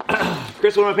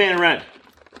 Chris, what am I paying in rent?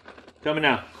 Tell me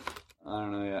now. I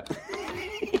don't know yet.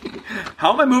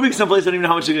 How am I moving someplace I don't even know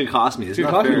how much it's going to cost me? It's It not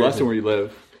costs me fair. less than where you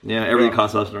live. Yeah, everything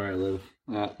costs less than where I live.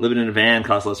 Yeah. Living in a van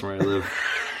costs less than where I live.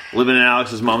 Living in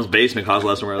Alex's mom's basement costs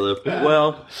less than where I live.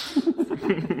 Well...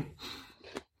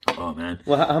 Oh, man.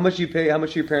 Well, how much do you pay? How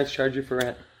much do your parents charge you for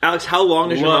rent? Alex, how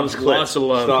long is your Love, mom's clip? lots of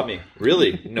love. Stop me.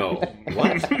 Really? No.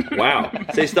 What? Wow.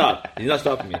 Say stop. He's not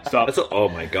stopping me. Stop. Oh,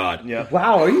 my God. Yeah.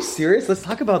 Wow, are you serious? Let's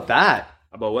talk about that.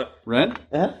 About what? Rent?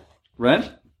 Huh?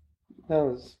 Rent? That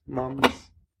was mom's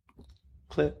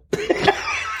clip.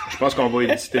 Je pense qu'on va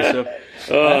éditer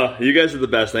ça. You guys are the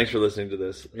best. Thanks for listening to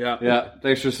this. Yeah. Yeah.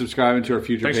 Thanks for subscribing to our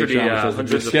future Thanks for the Patreon. which doesn't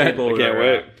hundreds of exist yet. people. I can't that are,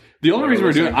 wait. The only reason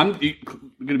we're doing listening.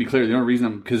 I'm going to be clear. The only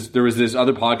reason, because there was this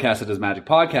other podcast that does Magic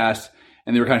Podcast,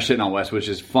 and they were kind of shitting on Wes, which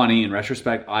is funny in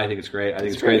retrospect. I think it's great. I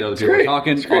think it's great that other people are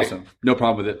talking. It's great. Awesome. No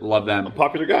problem with it. Love them. I'm a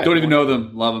popular guy. Don't even know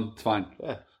them. Love them. It's fine.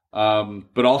 Yeah.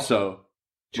 But also,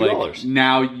 $2.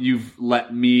 now you've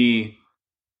let me,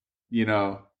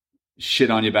 shit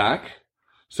on you back.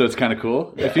 So it's kind of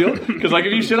cool, I feel. Because, if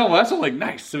you shit on Wes, I'm like,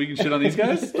 nice. So we can shit on these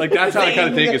guys? That's how I kind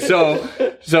of take it.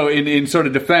 So in sort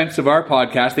of defense of our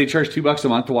podcast, they charge $2 a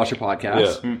month to watch our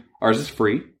podcast. Yeah. Ours is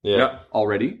free Yeah.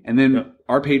 already. And then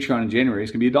our Patreon in January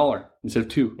is going to be $1 instead of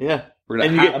 $2. Yeah. We're gonna,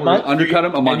 And you get we're gonna undercut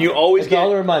them a month. And you always get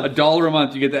 $1 a month. $1 a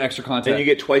month. You get the extra content. and you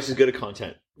get twice as good of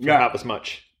content for half as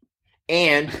much.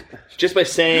 And just by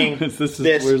saying This is-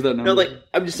 this, where's that no, number? like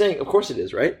I'm just saying, of course it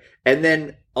is, right? And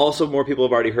then also more people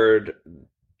have already heard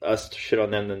us shit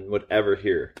on them than would ever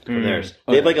hear from theirs.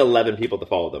 They have like 11 people to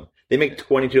follow them. They make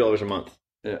 $22 a month.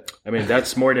 Yeah. I mean,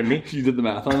 that's more than me. You did the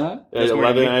math on that?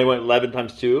 11. I went 11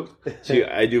 times 2. So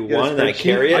I do one, and then I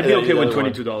carry it. I'd be and then okay I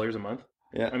with do the other one. $22 a month.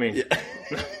 Yeah, I mean,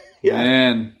 yeah,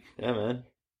 Man. yeah, man.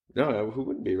 No, who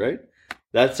wouldn't be, right?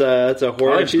 That's a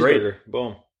horror that's great. cheeseburger.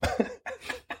 Boom.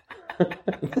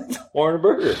 It's a horror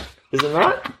burger, is it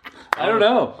not? I don't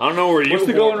know. I don't know where you. What's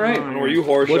the going rate? I don't know where you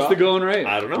horror What's shop. the going rate?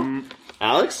 I don't know.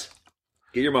 Alex,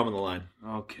 get your mom on the line.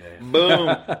 okay.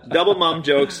 Boom. Double mom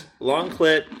jokes. Long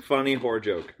clit. Funny horror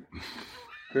joke.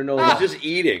 He's just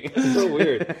eating. It's so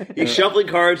weird. He's shuffling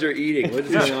cards or eating. What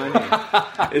is going on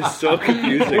here? It's so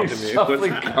confusing to me.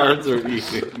 Shuffling cards or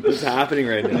eating. What's happening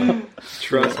right now?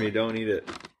 Trust me, don't eat it.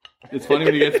 It's funny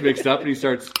when he gets mixed up and he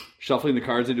starts shuffling the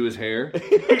cards into his hair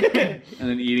and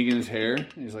then eating in his hair. And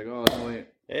he's like, oh, no, wait.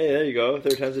 Hey, there you go.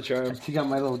 Third time's a charm. You got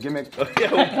my little gimmick.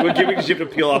 Yeah, we'll give you because you have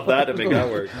to peel off that to make that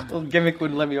work. Little gimmick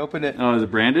wouldn't let me open it. Oh, is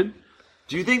it branded?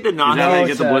 Do you think the Is that how you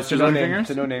get the blisters it's a on no your name. fingers?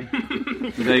 It's a no name.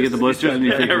 Is that how you get the blisters and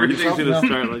you fake Everything's yourself? going to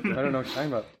start like I that. don't know what you're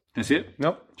talking about. Can I see it?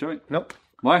 Nope. Show me. Nope.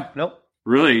 Why? Nope.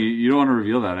 Really? You don't want to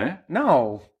reveal that, eh?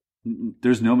 No.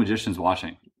 There's no magicians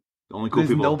watching. Only cool There's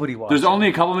people. nobody watching. There's only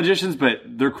a couple magicians, but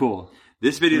they're cool.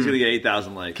 This video is going to get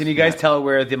 8,000 likes. Can you guys tell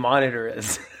where the monitor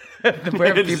is? Where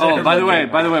people Oh, are by the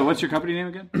looking. way, what's your company name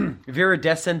again?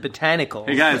 Viridescent Botanicals.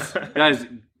 Hey guys,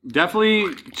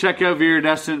 definitely check out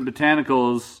Viridescent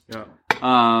Botanicals. Yeah.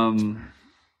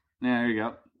 Yeah, there you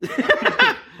go.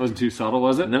 Wasn't too subtle,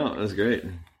 was it? No, that's great.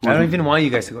 I don't even want you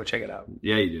guys to go check it out.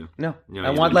 Yeah, you do. No. No,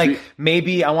 I you want don't.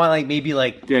 maybe Yeah,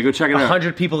 go check it out.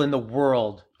 100 people in the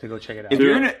world to go check it out. If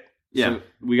you're in it, yeah. So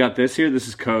we got this here. This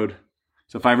is code.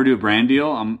 So if I ever do a brand deal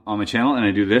on my channel and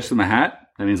I do this with my hat,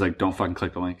 that means like don't fucking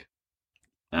click the link.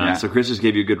 Yeah. So Chris just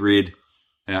gave you a good read.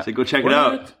 Yeah. So go check it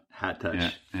out. Hat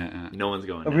touch. Yeah. No one's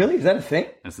going. Oh, really? Is that a thing?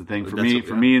 That's the thing for That's me. what-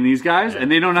 For me and these guys, and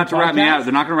they don't have to rat me podcast? out.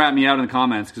 They're not going to rat me out in the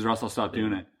comments because or else I'll stop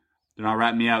doing it. They're not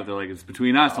ratting me out. They're like, it's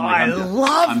between us. I'm like, I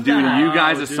love I'm doing that. you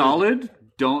guys a solid.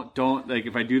 Don't like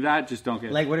if I do that, just don't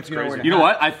get. Like, what if you don't wear a You know hat?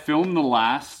 what? I filmed the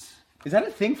last Is that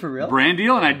a thing for real? brand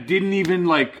deal, and I didn't even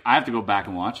like. I have to go back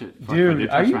and watch it. Fuck, Dude, I did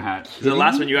are touch you my hat. Is the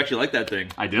last one you actually like that thing?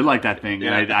 I did like that thing,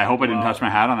 and I hope I didn't touch my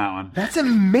hat on that one. That's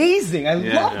amazing. I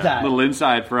love that. Little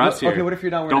inside for us here. Okay, what if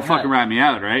you're not wearing Don't a hat? fucking rat me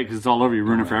out, right? Because it's all over. You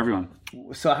ruin it for everyone.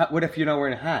 So what if you're not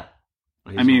wearing a hat?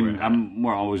 I mean, I'm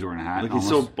more always wearing a hat. Like he's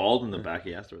so almost. bald in the back,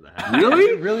 he has to wear the hat.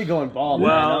 Really? Really going bald.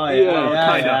 Well, man.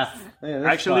 kind of. Yeah, this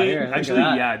Actually- spot here, look at actually,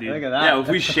 that. yeah, dude. Look at that. Yeah, if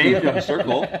we shaved in a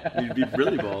circle, you'd be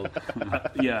really bald.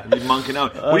 Yeah. You'd be monking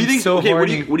out. What do you think? so Okay, what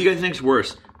do horny. you guys think's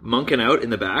worse? Monking out in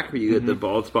the back, where you get the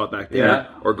bald spot back there, Yeah.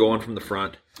 or going from the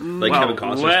front, like Well, Kevin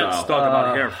Costner let's style? talk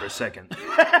about hair for a second.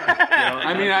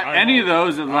 I mean, any of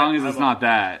those, as long as it's not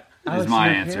that, is Alex, my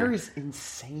your answer. hair is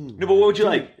insane. No, but what would you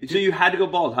like? So you had to go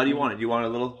bald. How do you want it? Do you want a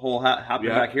little whole hat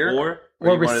happening Yeah. back here, or you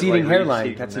want it, receding like, hairline.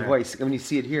 receding That's from his there? voice. When you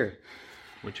see it here.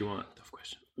 What you want? Tough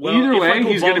question. Well, Either if I way, go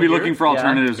he's going to bald be looking here- for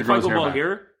alternatives to If grow I his go hair bald back.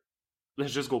 here,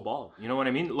 let's just go bald. You know what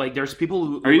I mean? Like, there's people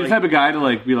who Are you like, the type of guy to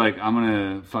like be like, I'm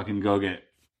going to fucking go get,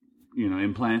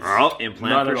 implants? Oh,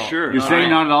 implant Not for at all. sure. You're saying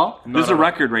not at all? Not This is a at all.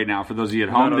 record right now for those of you at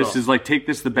Not home. at This all. is like, take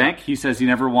this to the bank. He says he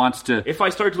never wants to. If I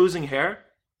start losing hair,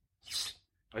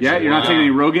 Yeah, you're not taking any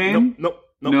Rogaine? No,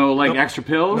 No, like, extra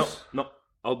pills? No,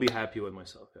 I'll be happy with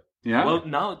myself. Yeah? Well,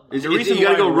 now Is the it- reason you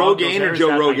gotta why go I rock those Rogaine or hairs Joe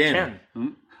that I Rogan?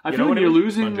 can. I You feel know like what I you're mean?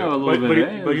 losing a little but bit.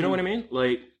 eh? you know what I mean?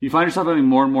 Like, You find yourself having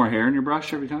more and more hair in your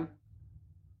brush every time?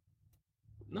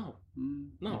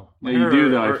 no. Yeah, you do,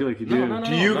 though. I feel like you do. No,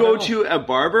 Do you not go at all. to a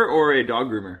barber or a dog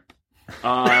groomer?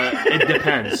 It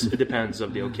depends. It depends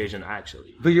of the occasion,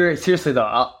 actually. But you're seriously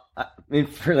though. I mean,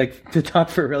 for like to talk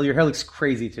for real, your hair looks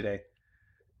crazy today.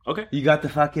 Okay. You got the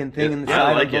fucking thing in the Yeah, side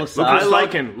I like on it. both Look sides. who's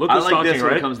talking. Look I who's like talking, this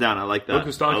when it right? comes down. I like that. Look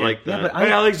who's talking. I like that. Yeah, but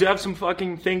Hey, Alex, do you have some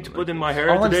fucking thing to put in my hair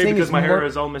All I'm today saying because is my hair more-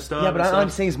 is all messed up? Yeah, but and all I'm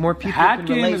stuff? saying is more people Hat can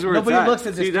game relate. is where it's Nobody at. looks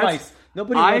at this See, that's- twice.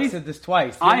 Nobody I- looks at this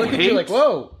twice. They I look at hate, you like,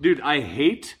 whoa. dude, I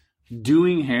hate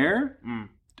doing hair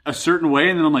a certain way,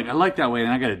 and then I'm like, I like that way,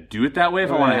 and I got to do it that way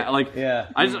if I want Right. to. Like, Yeah.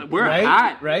 I just wear Right? a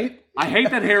hat. Right? I hate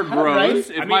that hair grows. Right?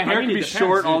 If my hair can it be depends,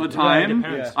 short all the dude. time, Right,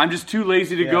 it depends. I'm just too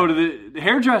lazy to go to the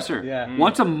hairdresser. Yeah.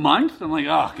 Once a month, I'm like,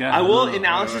 oh god. I will, in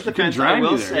Alex's defense, I drag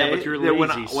will me there. say Yeah, but you're that when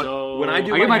lazy, when I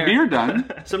do I get my hair, beard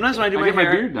done. sometimes when I do I my get my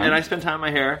hair beard done. and I spend time on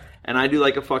my hair and I do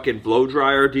like a fucking blow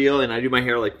dryer deal and I do my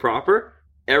hair like proper,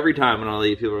 every time when I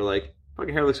leave, people are like,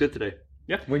 "Fucking hair looks good today."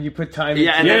 When you put time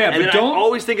Yeah, into and but then I don't-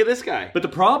 always think of this guy. But the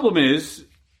problem is,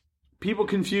 people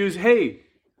confuse, hey,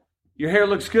 your hair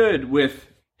looks good with,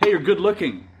 hey, you're good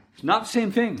looking. It's not the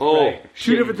same thing. Oh.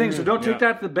 Two different things. So don't take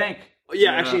that to the bank.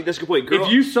 Yeah, actually, that's a good point. Girl,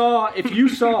 If you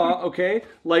saw, okay,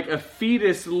 like a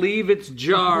fetus leave its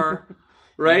jar,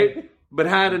 right, but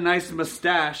had a nice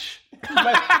mustache,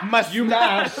 mustache. you're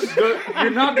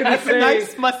not gonna say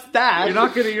Nice mustache. you're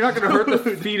not gonna hurt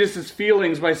the fetus's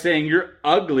feelings by saying you're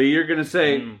ugly. You're gonna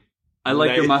say, I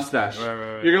like your mustache.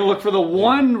 Right. You're gonna look for the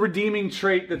one redeeming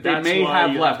trait that they That's may why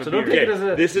have you left. have So a don't beard. take it as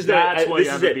a. This is That's why this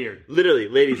you is have a it. beard. Literally,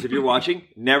 ladies, if you're watching,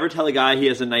 never tell a guy he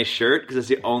has a nice shirt because it's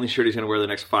the only shirt he's going to wear the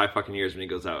next 5 fucking years when he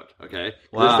goes out. Okay,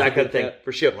 Wow. It's that kind of thing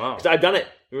for sure. Wow. Because I've done it.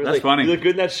 It was That's like, funny. You look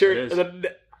good in that shirt, It is. and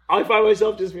then I find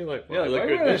myself just being like, well, I look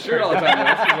good in this shirt. all the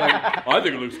time. I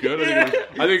think it looks good.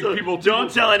 I think So people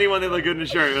don't tell anyone they look good in a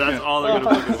shirt. That's all they're going to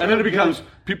look good. And then it becomes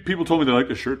people told me they like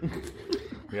this shirt.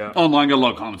 Yeah. Online, got a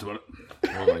lot of comments about it.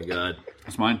 Oh my god,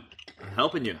 That's mine. I'm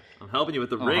helping you. I'm helping you with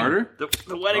the ring, harder?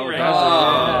 the wedding ring.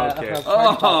 Okay.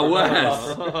 Oh,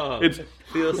 Wes. It's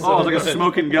Feels it's like a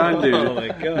smoking gun, dude. Oh my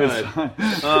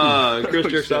god. Chris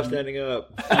Jerk, stop standing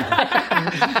up.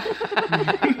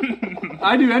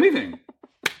 I do anything.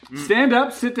 Stand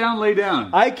up, sit down, lay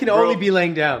down. I can only be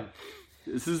laying down.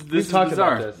 This is We've talked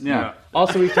bizarre. about this. Yeah.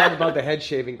 Also, we've talked about the head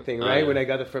shaving thing, right? yeah. When I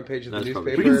got the front page of the That's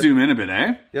probably- newspaper. We can zoom in a bit,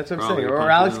 eh? That's what I'm Probably saying. punch Or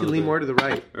it Alex a can little lean bit. more to the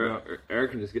right. Or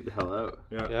Eric can just get the hell out.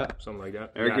 Yeah. Something like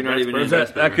that. Eric, Yeah, you're not that's even in perfect.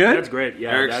 best. That good? That's great.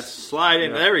 Yeah, Eric's that's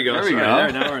sliding. There we go. There we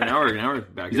Sorry, go. There, now we're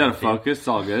back. He's out of focus. It's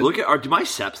all good. Look at do my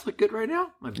seps look good right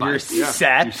now? My biceps. Your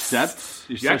seps? Your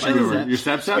seps? You're actually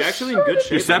in good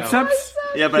shape. Your right now. seps?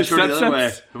 Yeah, but I Your showed it the other way.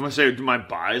 sepseps? I'm gonna say, do my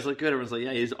buys look good? Everyone's like,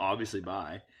 yeah, he's obviously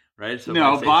bi, right? So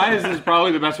No, if I say buys is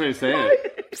probably the best way to say it.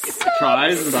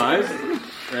 Tries and buys.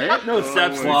 Right? no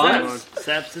seps and Quads?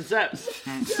 seps and seps.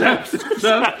 Seps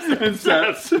and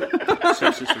seps.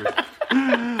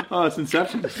 Sepsis. Oh, it's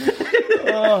Inception.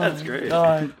 That's great.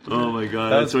 Oh my god,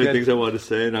 that's so many good. things I wanted to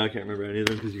say. Now I can't remember any of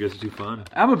them because you guys are too fun.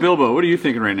 I'm a Bilbo. What are you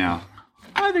thinking right now?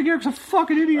 I think Eric's a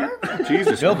fucking idiot.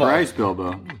 Jesus Bilbo. Christ,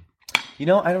 Bilbo. You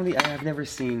know, I've never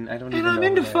seen. I don't even know. I'm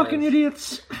into who that fucking is.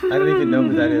 idiots. I don't even know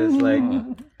who that is. Like,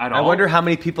 At I all? wonder how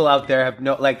many people out there have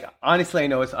no. Like, honestly, I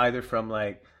know it's either from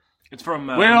like. It's from.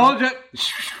 Wait, hold it.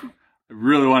 I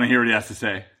really want to hear what he has to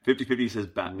say. 50-50 says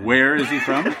Batman. Where is he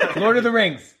from? Lord of the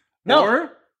Rings. No.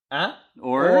 Or? Huh?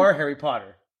 Or? Or Harry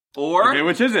Potter. Or Okay,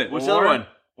 which is it? what's the other one?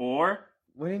 Or.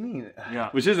 What do you mean? Yeah.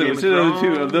 Which is it? Game Which of is the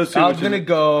two Thrones. of those two? I'm which is gonna it?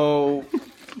 go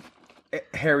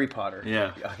Harry Potter.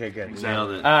 Yeah. Okay, good.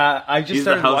 Nailed it. I just He's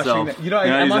the started house watching. elf. That. You know,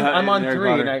 Yeah, I'm he's on, the- I'm on Harry 3,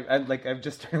 Potter. and I've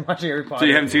just started watching Harry Potter. So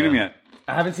you haven't seen him yet?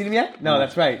 I haven't seen him yet. No,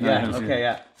 that's right. I Yeah. haven't seen Okay. him.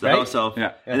 Yeah. The Right? house elf.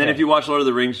 Yeah. And then Okay. if you watch Lord of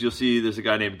the Rings, you'll see there's a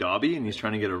guy named Dobby, and he's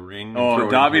trying to get a ring. and throw Oh,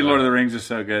 it Dobby, into Lord of that. the Rings is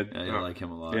so good. Yeah, you'll like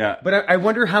him a lot. Yeah. But I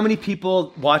wonder how many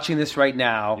people watching this right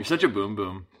now You're such a boom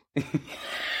boom.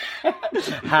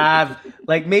 have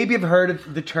like maybe have heard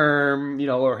of the term, you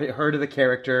know, or heard of the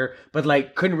character, but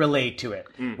like couldn't relate to it.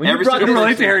 When you Every brought You single can this-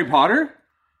 relate to Harry Potter?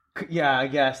 Yeah, I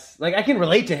guess. Like I can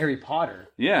relate to Harry Potter.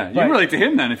 Yeah, you But- can relate to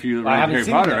him then if you I relate to haven't Harry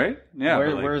seen Potter, him yet. right? Yeah. Where,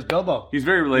 but, like, where's Bilbo? he's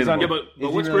very relatable. Yeah, but Is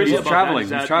what's he crazy really- about traveling. that is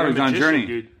He's that traveling. you're a He's on magician,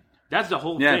 journey. dude. That's the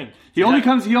whole Yeah, thing. he only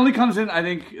comes in. I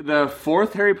think the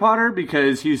 4th Harry Potter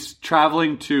because he's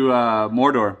traveling to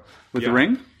Mordor with the Yeah.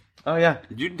 ring. Oh yeah.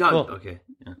 You done? Cool. Okay.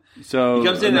 Yeah. So He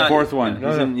comes in the uh, 4th one.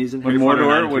 He's in When Harry Potter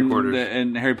Mordor, 9 when 3/4.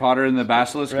 and Harry Potter and the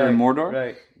Basilisk are in Mordor,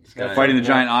 Right. guy- fighting the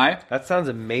giant eye. That sounds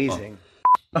amazing.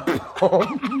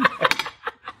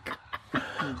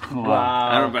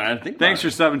 Wow. I think Thanks for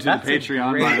subbing to That's the a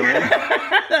Patreon, great- by the way.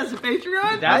 that's a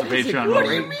Patreon. That That's is a Patreon.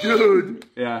 great- Dude,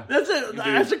 Yeah. that's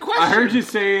a question. I heard you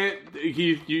say it.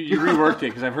 You reworked it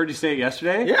because I've heard you say it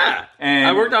yesterday. Yeah, And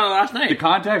I worked on it last The night.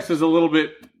 context is a little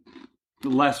bit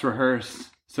less rehearsed,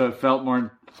 so it felt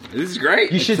more. This is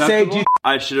great. You should say, do you,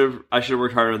 I should have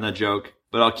worked harder on that joke,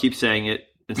 but I'll keep saying it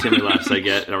and see how many laughs I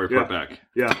get, and I'll report back.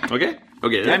 Yeah. Okay.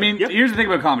 I mean, here's the thing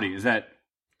about comedy is that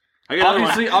I got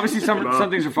another one. obviously some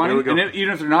things are funny, There we go. and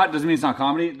even if they're not, doesn't mean it's not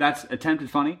comedy. That's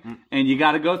attempted funny, and you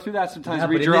got to go through that sometimes. yeah,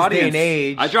 Read but in your this audience. day and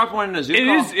age, I dropped one in a Zoom It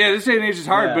call. is, yeah. This day and age is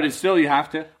hard, Yeah. but it's still you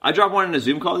have to. I dropped one in a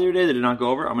Zoom call the other day that did not go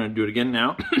over. I'm going to do it again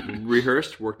now.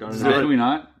 Rehearsed, worked on it. How can we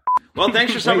not? Well,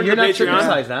 thanks for subbing Wait, to you're the not Patreon.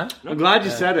 circumcised, huh? I'm glad you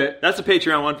said it. That's a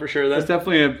Patreon one for sure. That's Then.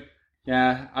 definitely a.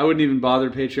 Yeah, I wouldn't even bother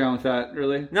Patreon with that.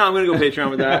 Really. No, I'm going to go Patreon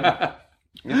with that.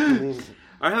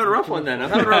 I'm having a rough one then. I'm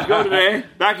having a rough go today.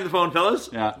 Back to the phone, fellas.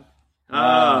 Yeah.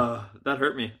 That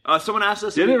hurt me. Someone asked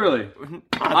us. Did it really?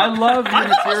 I love your I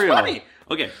know, it's material. funny.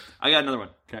 Okay, I got another one.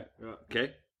 Okay.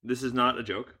 Okay, this is not a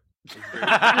joke.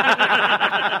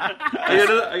 I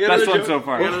got another Best one joke. so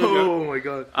far. I got another joke. Oh my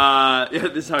god. Yeah,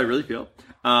 this is how I really feel.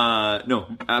 No.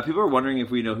 People are wondering if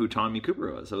we know who Tommy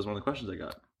Cooper was. That was one of the questions I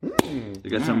got.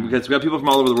 Because we got people from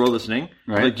all over the world listening.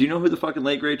 Right. Like, do you know who the fucking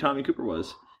late great Tommy Cooper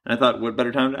was? And I thought, what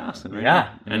better time to ask than right Yeah.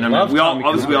 now? And I Love mean, we all Tommy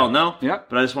obviously we Cooper. all know. Yeah.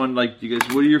 But I just wanted, like, you guys,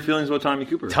 what are your feelings about Tommy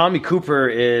Cooper? Tommy Cooper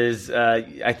is,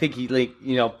 I think he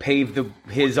paved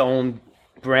his own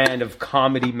brand of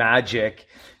comedy magic.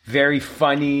 Very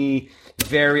funny.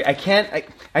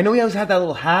 I know he always had that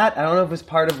little hat. I don't know if it was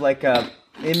part of like a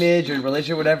image or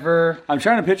religion or whatever. I'm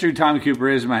trying to picture who Tommy Cooper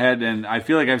is in my head, and I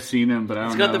feel like I've seen him, but I don't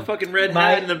He's know. got the fucking red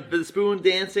hat and the spoon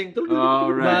dancing. Oh,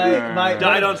 right.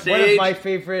 Died on One stage. of my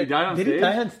favorite. He died on Did stage? he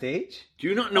die on stage? Do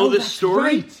you not know this that's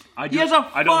story? right. He has a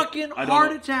fucking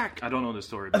heart attack. I don't know the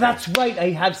story. Oh, that's right.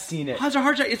 I have seen it. Has a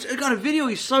heart attack. It's got a video.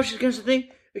 He slouches against the thing.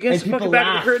 Against And the fucking people back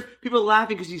of laugh. the curtain. People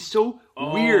laughing because he's so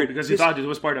weird. because he thought it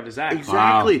was part of his act.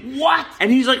 Exactly. What? And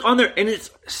he's like on there, and it's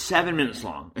 7 minutes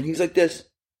long, and he's like this,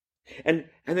 and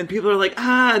then people are like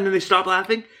and then they stop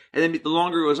laughing, and then the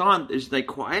longer it goes on, it's like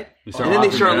quiet, and start then they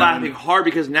laughing start again. laughing hard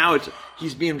because now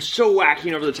he's being so wacky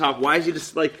and over the top. Why is he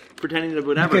just like pretending to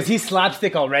whatever? Because he's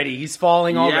slapstick already. He's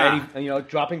falling already.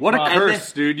 Dropping. What a props.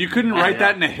 curse, dude! You couldn't write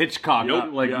that in a Hitchcock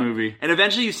movie. And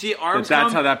eventually you see arms That's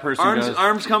come, how that person goes.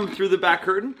 arms come through the back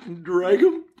curtain and drag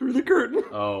him through the curtain.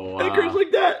 Oh, And the curtain's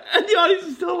like that, and the audience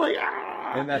is still like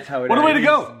And that's how it What a way to ends.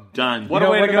 go! done. What You a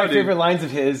know, way one to of go, my dude. favorite lines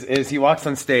of his is he walks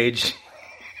on stage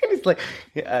and he's like,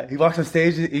 he walks on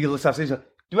stage, he looks off stage, he's like,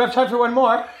 do we have time for one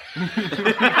more?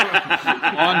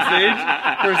 On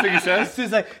stage, first thing he says. So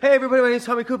he's like, hey everybody, my name's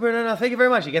Tommy Cooper, no, thank you very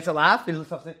much. He gets a laugh, he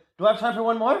looks off stage, do I have time for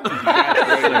one more?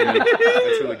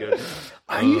 That's really good.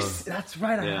 Are you? That's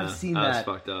right, I Yeah, have seen that's that.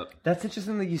 fucked up. That's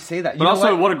interesting that you say that. You But know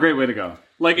also, what? what a great way to go.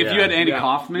 Like, if you had Andy Yeah.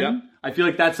 Kaufman, Yeah. I feel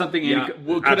like that's something Andy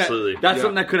absolutely. That's Yeah.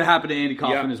 something that could have happened to Andy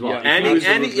Kaufman Yeah. as well. Yeah. If he was a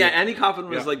little bit- Andy Kaufman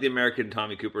was Yeah. like the American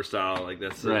Tommy Cooper style. Like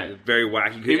that's Right. very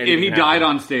wacky. If he Anything died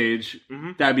happen. on stage,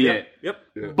 that'd be it.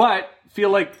 Yep. But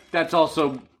feel like that's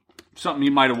also something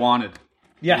he might have wanted.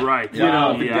 Yeah. Right. You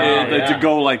know, yeah. to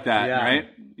go like that, Yeah. right?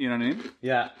 You know what I mean?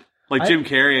 Yeah. Like Jim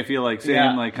Carrey, I feel like same,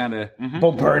 Yeah. like kind of.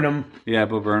 Bo Burnham. Yeah,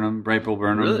 Bo Burnham, right? Bo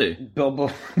Burnham, Really, Bilbo.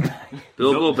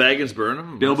 Bilbo Baggins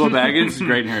Burnham. Bilbo Baggins is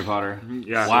great in Harry Potter.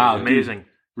 Yeah. Wow, dude. Amazing.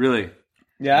 Really?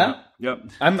 Yeah? Yep.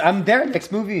 I'm there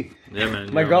next movie. Yeah,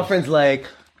 man. My you're girlfriend's like,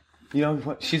 you know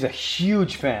what? She's a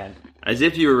huge fan. as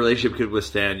if your relationship could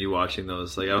withstand you watching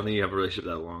those. Like I don't think you have a relationship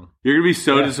that long. You're gonna be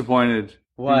so disappointed.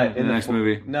 What? In the next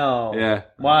movie? No. Yeah.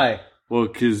 Why? Well,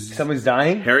 because Someone's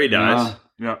dying? Harry dies.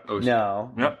 Yeah. Oh,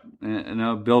 No. Yep.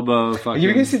 no, Bilbo. Fucking.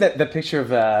 You're going to see the picture of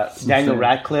Daniel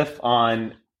Radcliffe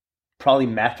on probably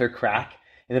meth or crack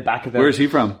in the back of the... Where is he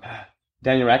from?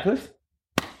 Daniel Radcliffe?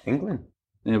 England.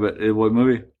 Yeah, but what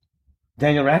movie?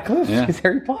 Daniel Radcliffe? Yeah. He's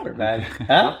Harry Potter, man.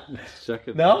 Huh? Check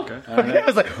it. No? Okay. I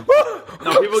was like, woo!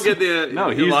 No, people get the No,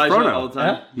 the he's Elijah Frodo. all the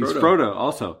time. Huh? He's Frodo.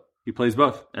 Also, he plays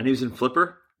both. And he was in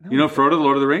Flipper. You know Frodo, the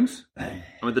Lord of the Rings?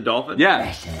 With the dolphin.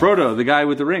 Yeah, Frodo, the guy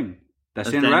with the ring. That's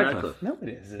That's Daniel Daniel Radcliffe. No, it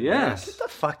isn't. Yes. Get the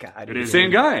fuck out of It here. is. Same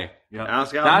guy.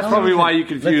 Ask Al. That's probably why you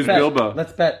confuse bet. Bilbo.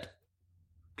 Let's bet.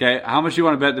 Okay, how much do you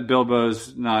want to bet that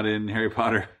Bilbo's not in Harry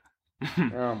Potter?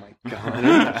 Oh my god.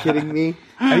 Are you kidding me?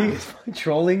 Are you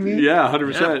trolling me? Yeah,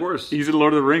 100%. Yeah, of course. He's in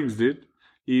Lord of the Rings, dude.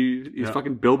 He's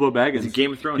fucking Bilbo Baggins. He's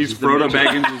Game of Thrones. He's He's the Frodo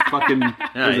main- Baggins' fucking.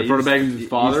 is it Frodo Baggins'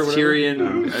 father? He's Whatever?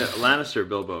 Tyrion Lannister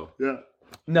Bilbo. Yeah.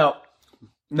 No.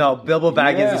 No, Bilbo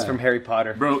Baggins Yeah. is from Harry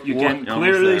Potter. Bro, you can Almost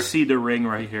clearly there. see the ring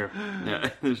right here. Yeah,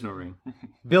 there's no ring.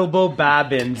 Bilbo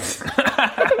Babbins.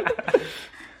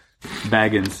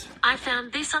 Baggins. I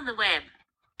found this on the web.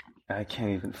 I can't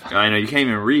even. I know you can't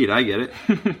even read. I get it.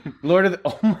 Lord of the.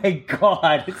 Oh my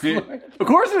god. It's Lord. Of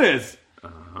course it is.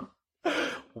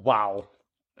 Wow.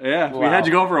 Yeah, we Wow. had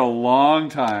you go for a long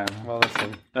time. Well,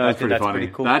 listen. That's pretty that's funny.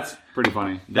 pretty cool. That's pretty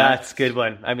funny. That's a good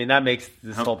one. I mean, that makes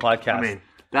this whole podcast. I mean,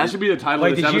 That should be the title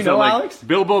Wait, of this did you episode. know, like, Alex?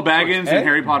 Bilbo Baggins Eh? and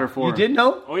Harry Potter 4. You did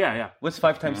know? oh yeah, yeah. What's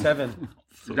 5 times 7?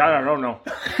 I don't know.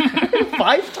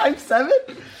 5 times 7?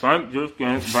 I'm just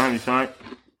getting by time.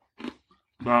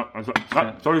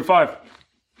 35.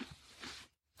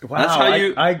 Wow. That's how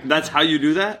you. I that's how you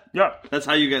do that. Yeah. That's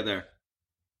how you get there.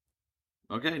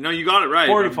 Okay, no, you got it right.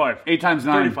 45. 8 times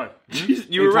 9. 35. Jeez,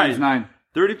 you were 8 right. times 9.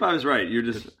 35 is right. You're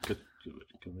just. Look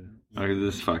at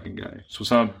this fucking guy.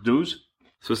 72.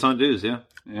 Swiss on dues, yeah.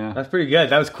 Yeah. That's pretty good.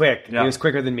 That was quick. Yeah. He was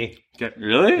quicker than me.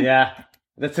 Really? Yeah.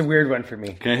 That's a weird one for me.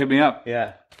 Okay, hit me up.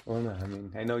 Yeah. Well, no, I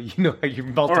mean, I know you know your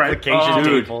multiplication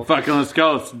Dude, table. fucking let's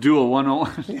go. Let's duel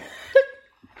 101.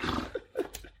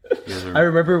 I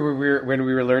remember when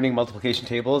we were learning multiplication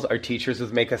tables, our teachers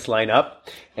would make us line up,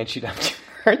 and she'd have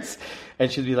charts,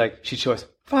 and she'd be like, she'd show us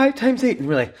 5 times 8, and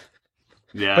we're like,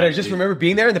 Yeah. but I just remember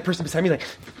being there, and the person beside me like,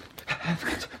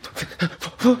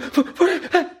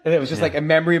 and it was just like a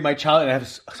memory of my child, and I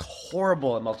was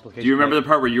horrible at multiplication. Do you remember the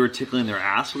part where you were tickling their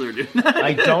ass while they were doing that?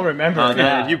 I don't remember.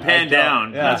 If you pan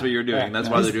down, that's what you're doing. That's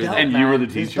why they're doing that. And you were the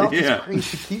teacher.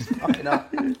 Crazy. Keeps fucking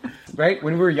up. Right?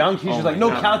 When we were young, teachers were like, no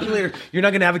calculator. You're not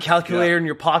going to have a calculator in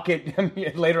your pocket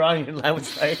later on in your life.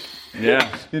 It's like,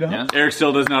 Yeah. you know? Eric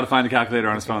still doesn't know how to find the calculator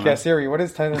on his phone. Yeah, Siri, what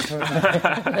is time?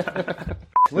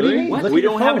 What do you mean? Look at We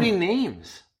your don't have phone. any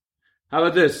names. How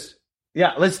about this?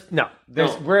 Yeah,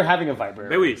 we're having a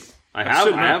vibrator. Wait. I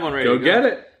have one ready. Go to get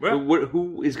it.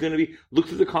 Who is going to be? Look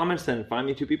through the comments then and find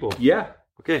me 2 people. Yeah.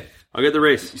 Okay, I'll get the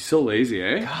race. He's so lazy,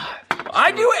 eh?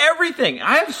 I do everything.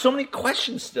 I have so many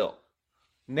questions still.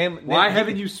 Why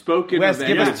haven't you spoken? Wes, of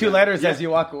give any us of 2 them? letters as you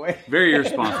walk away. Very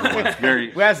irresponsible. Wes.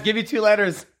 Very. Wes, give you 2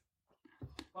 letters.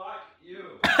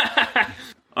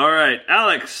 All right,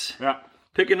 Alex. Yeah.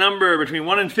 Pick a number between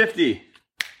 1 and 50.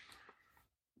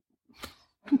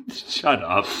 Shut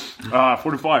up.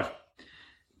 45.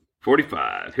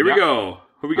 45. Here we go.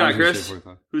 Who we I got, was gonna Chris? say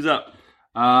 45. Who's up?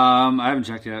 I haven't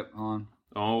checked yet. Hold on.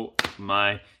 Oh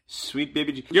my sweet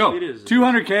baby. Yo, Sweet is-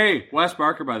 200K. Wes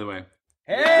Barker, by the way.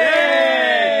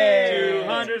 Hey!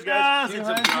 200,000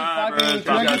 subscribers.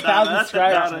 200,000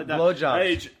 subscribers. Blowjobs.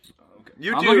 Hey,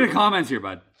 you I'm do. looking at comments here,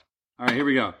 bud. All right, here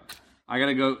we go. I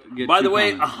gotta go get. By the 2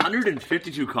 way, comments.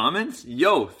 152 comments.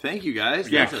 Yo, thank you guys.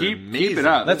 Yeah, That's keep amazing. it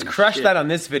up. Let's crush that on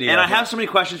this video. And I have so many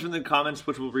questions from the comments,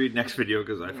 which we'll read next video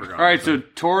because I forgot. All right, so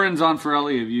Torrens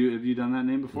Zonfarelli. Have you done that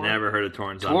name before? Never heard of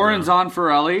Torrens. Torrens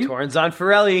Zonfarelli Torrens on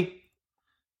Pirelli.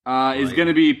 is going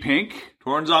to be pink.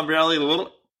 Torrens Ombrelli, the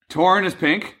little. Torren is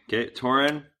pink. Okay,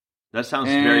 Torren. That sounds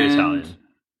And- very Italian.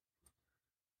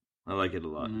 I like it a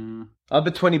lot. I'll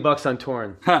bet $20 on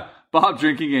Torn. Bob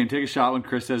drinking game. Take a shot when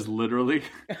Chris says literally.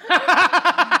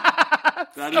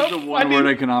 That is the one word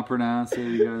I cannot pronounce. So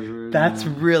you guys were, That's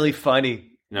really funny.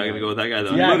 Not gonna go with that guy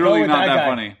though. Yeah, Literally go with not that guy.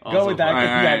 funny. Go Also with that funny.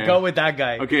 guy. All right, Yeah, all right. go with that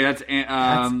guy. Okay, that's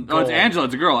it's gold. Angela.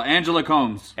 It's a girl. Angela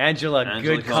Combs. Angela,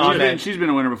 Angela good Combs. comment. She's been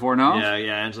a winner before, no?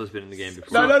 Yeah, Angela's been in the game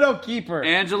before. No, keep her.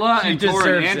 Angela She and Torren.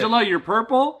 deserves it. Angela, you're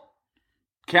purple.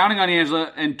 Counting on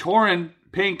Angela and Torren,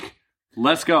 pink.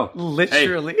 Let's go.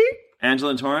 Literally?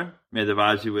 Angela and Torren, may the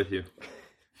vibes be with you.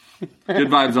 Good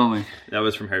vibes only. That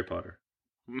was from Harry Potter.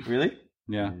 Really?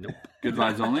 Yeah. Good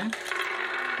vibes only.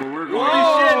 Where we're going.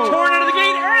 Holy shit! Torren out of the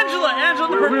gate! Angela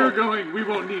the Where purple. we're going, we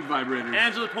won't need vibrators.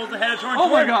 Angela pulls ahead of Torren. Oh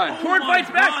my Torren- God. Torren Oh fights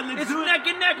my back. God, let's It's do it. neck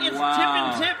and neck. It's Wow. tip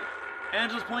and tip.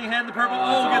 Angela's pulling ahead in the purple.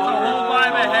 Oh, gets a whole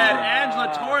vibe ahead. Angela,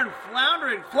 Torren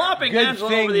floundering, flopping Good Angela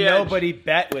thing over the edge. nobody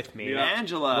bet with me.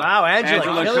 Angela. Wow,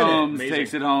 Angela killing Combs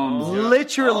takes it home. it.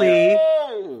 Literally.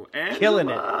 Oh, Angela, Killing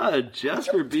it.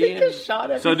 Just for being. Take a shot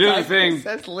every So do the time thing. Chris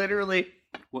says literally.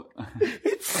 What-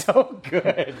 It's so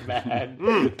good,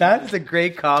 man. That's a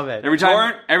great comment. Every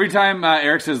time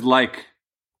Eric says like,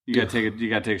 you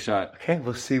gotta take a shot. Okay,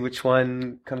 we'll see which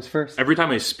one comes first. Every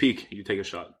time I speak, you take a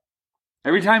shot.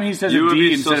 Every time he says You a would D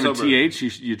be so instead of a sober. TH,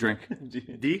 you drink.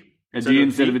 D? A D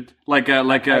instead of a like a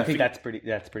I think that's pretty.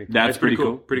 That's pretty. Cool. That's pretty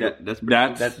cool. Pretty cool. That's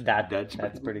That's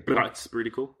That's pretty cool. That's pretty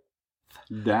cool.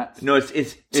 that. No, it's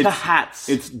to hats.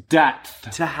 It's that.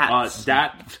 to hats.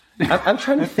 That. I'm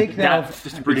trying to think now.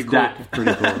 That's pretty It's cool. that.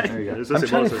 Pretty cool. There you go. I'm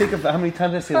trying to think of how many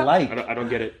times I say like. I don't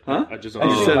get it. Huh? I just I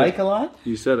don't say it. like a lot.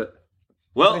 You said it. Did I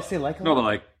Well, say like a No, lot? but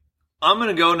like I'm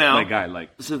gonna go now. like guy like.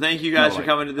 So thank you guys No, for like-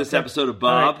 coming to this episode of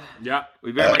Bob. Yeah.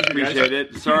 We very much Thank you guys. appreciate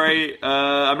it. Sorry,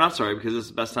 I'm not sorry because this is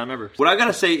the best time ever. What I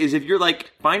gotta say is if you're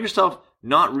like, find yourself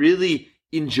not really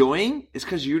enjoying, it's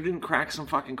because you didn't crack some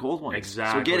fucking cold ones.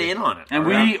 Exactly. So get in on it. And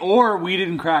alright? we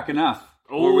didn't crack enough.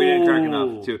 Or we didn't crack enough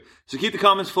Oh. too. So keep the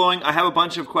comments flowing. I have a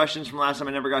bunch of questions from last time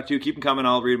I never got to. Keep them coming.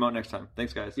 I'll read them out next time.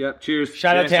 Thanks, guys. Yep. Cheers.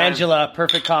 Shout out to Next time. Angela.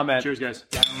 Perfect comment. Cheers, guys.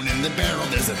 Down in the barrel,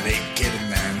 there's a naked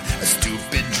man, a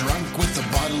stupid drunk with a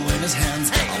bottle in his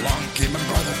hands. Along came a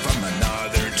brother from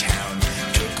another town.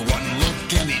 Took one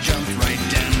look and he jumped right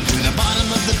down to the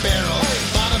bottom of the barrel,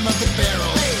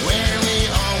 where we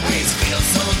always feel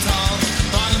so tall.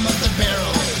 Bottom of the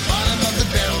barrel,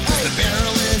 'cause the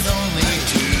barrel is only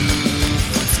 2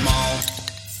 foot small.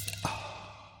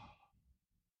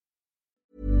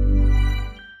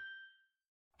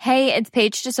 Hey, it's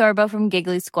Paige DeSorbo from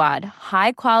Giggly Squad.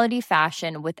 High quality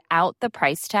fashion without the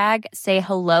price tag. Say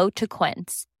hello to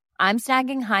Quince. I'm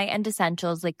snagging high-end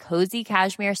essentials like cozy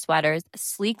cashmere sweaters,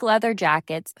 sleek leather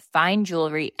jackets, fine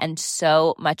jewelry, and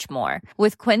so much more.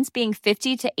 With Quince being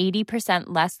 50 to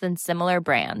 80% less than similar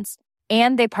brands.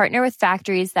 And they partner with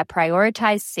factories that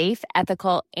prioritize safe,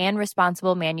 ethical, and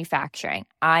responsible manufacturing.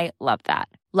 I love that.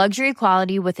 Luxury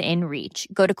quality within reach.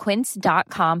 Go to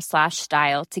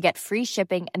quince.com/style to get free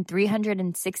shipping and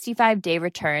 365-day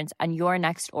returns on your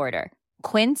next order.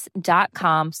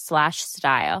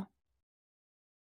 quince.com/style.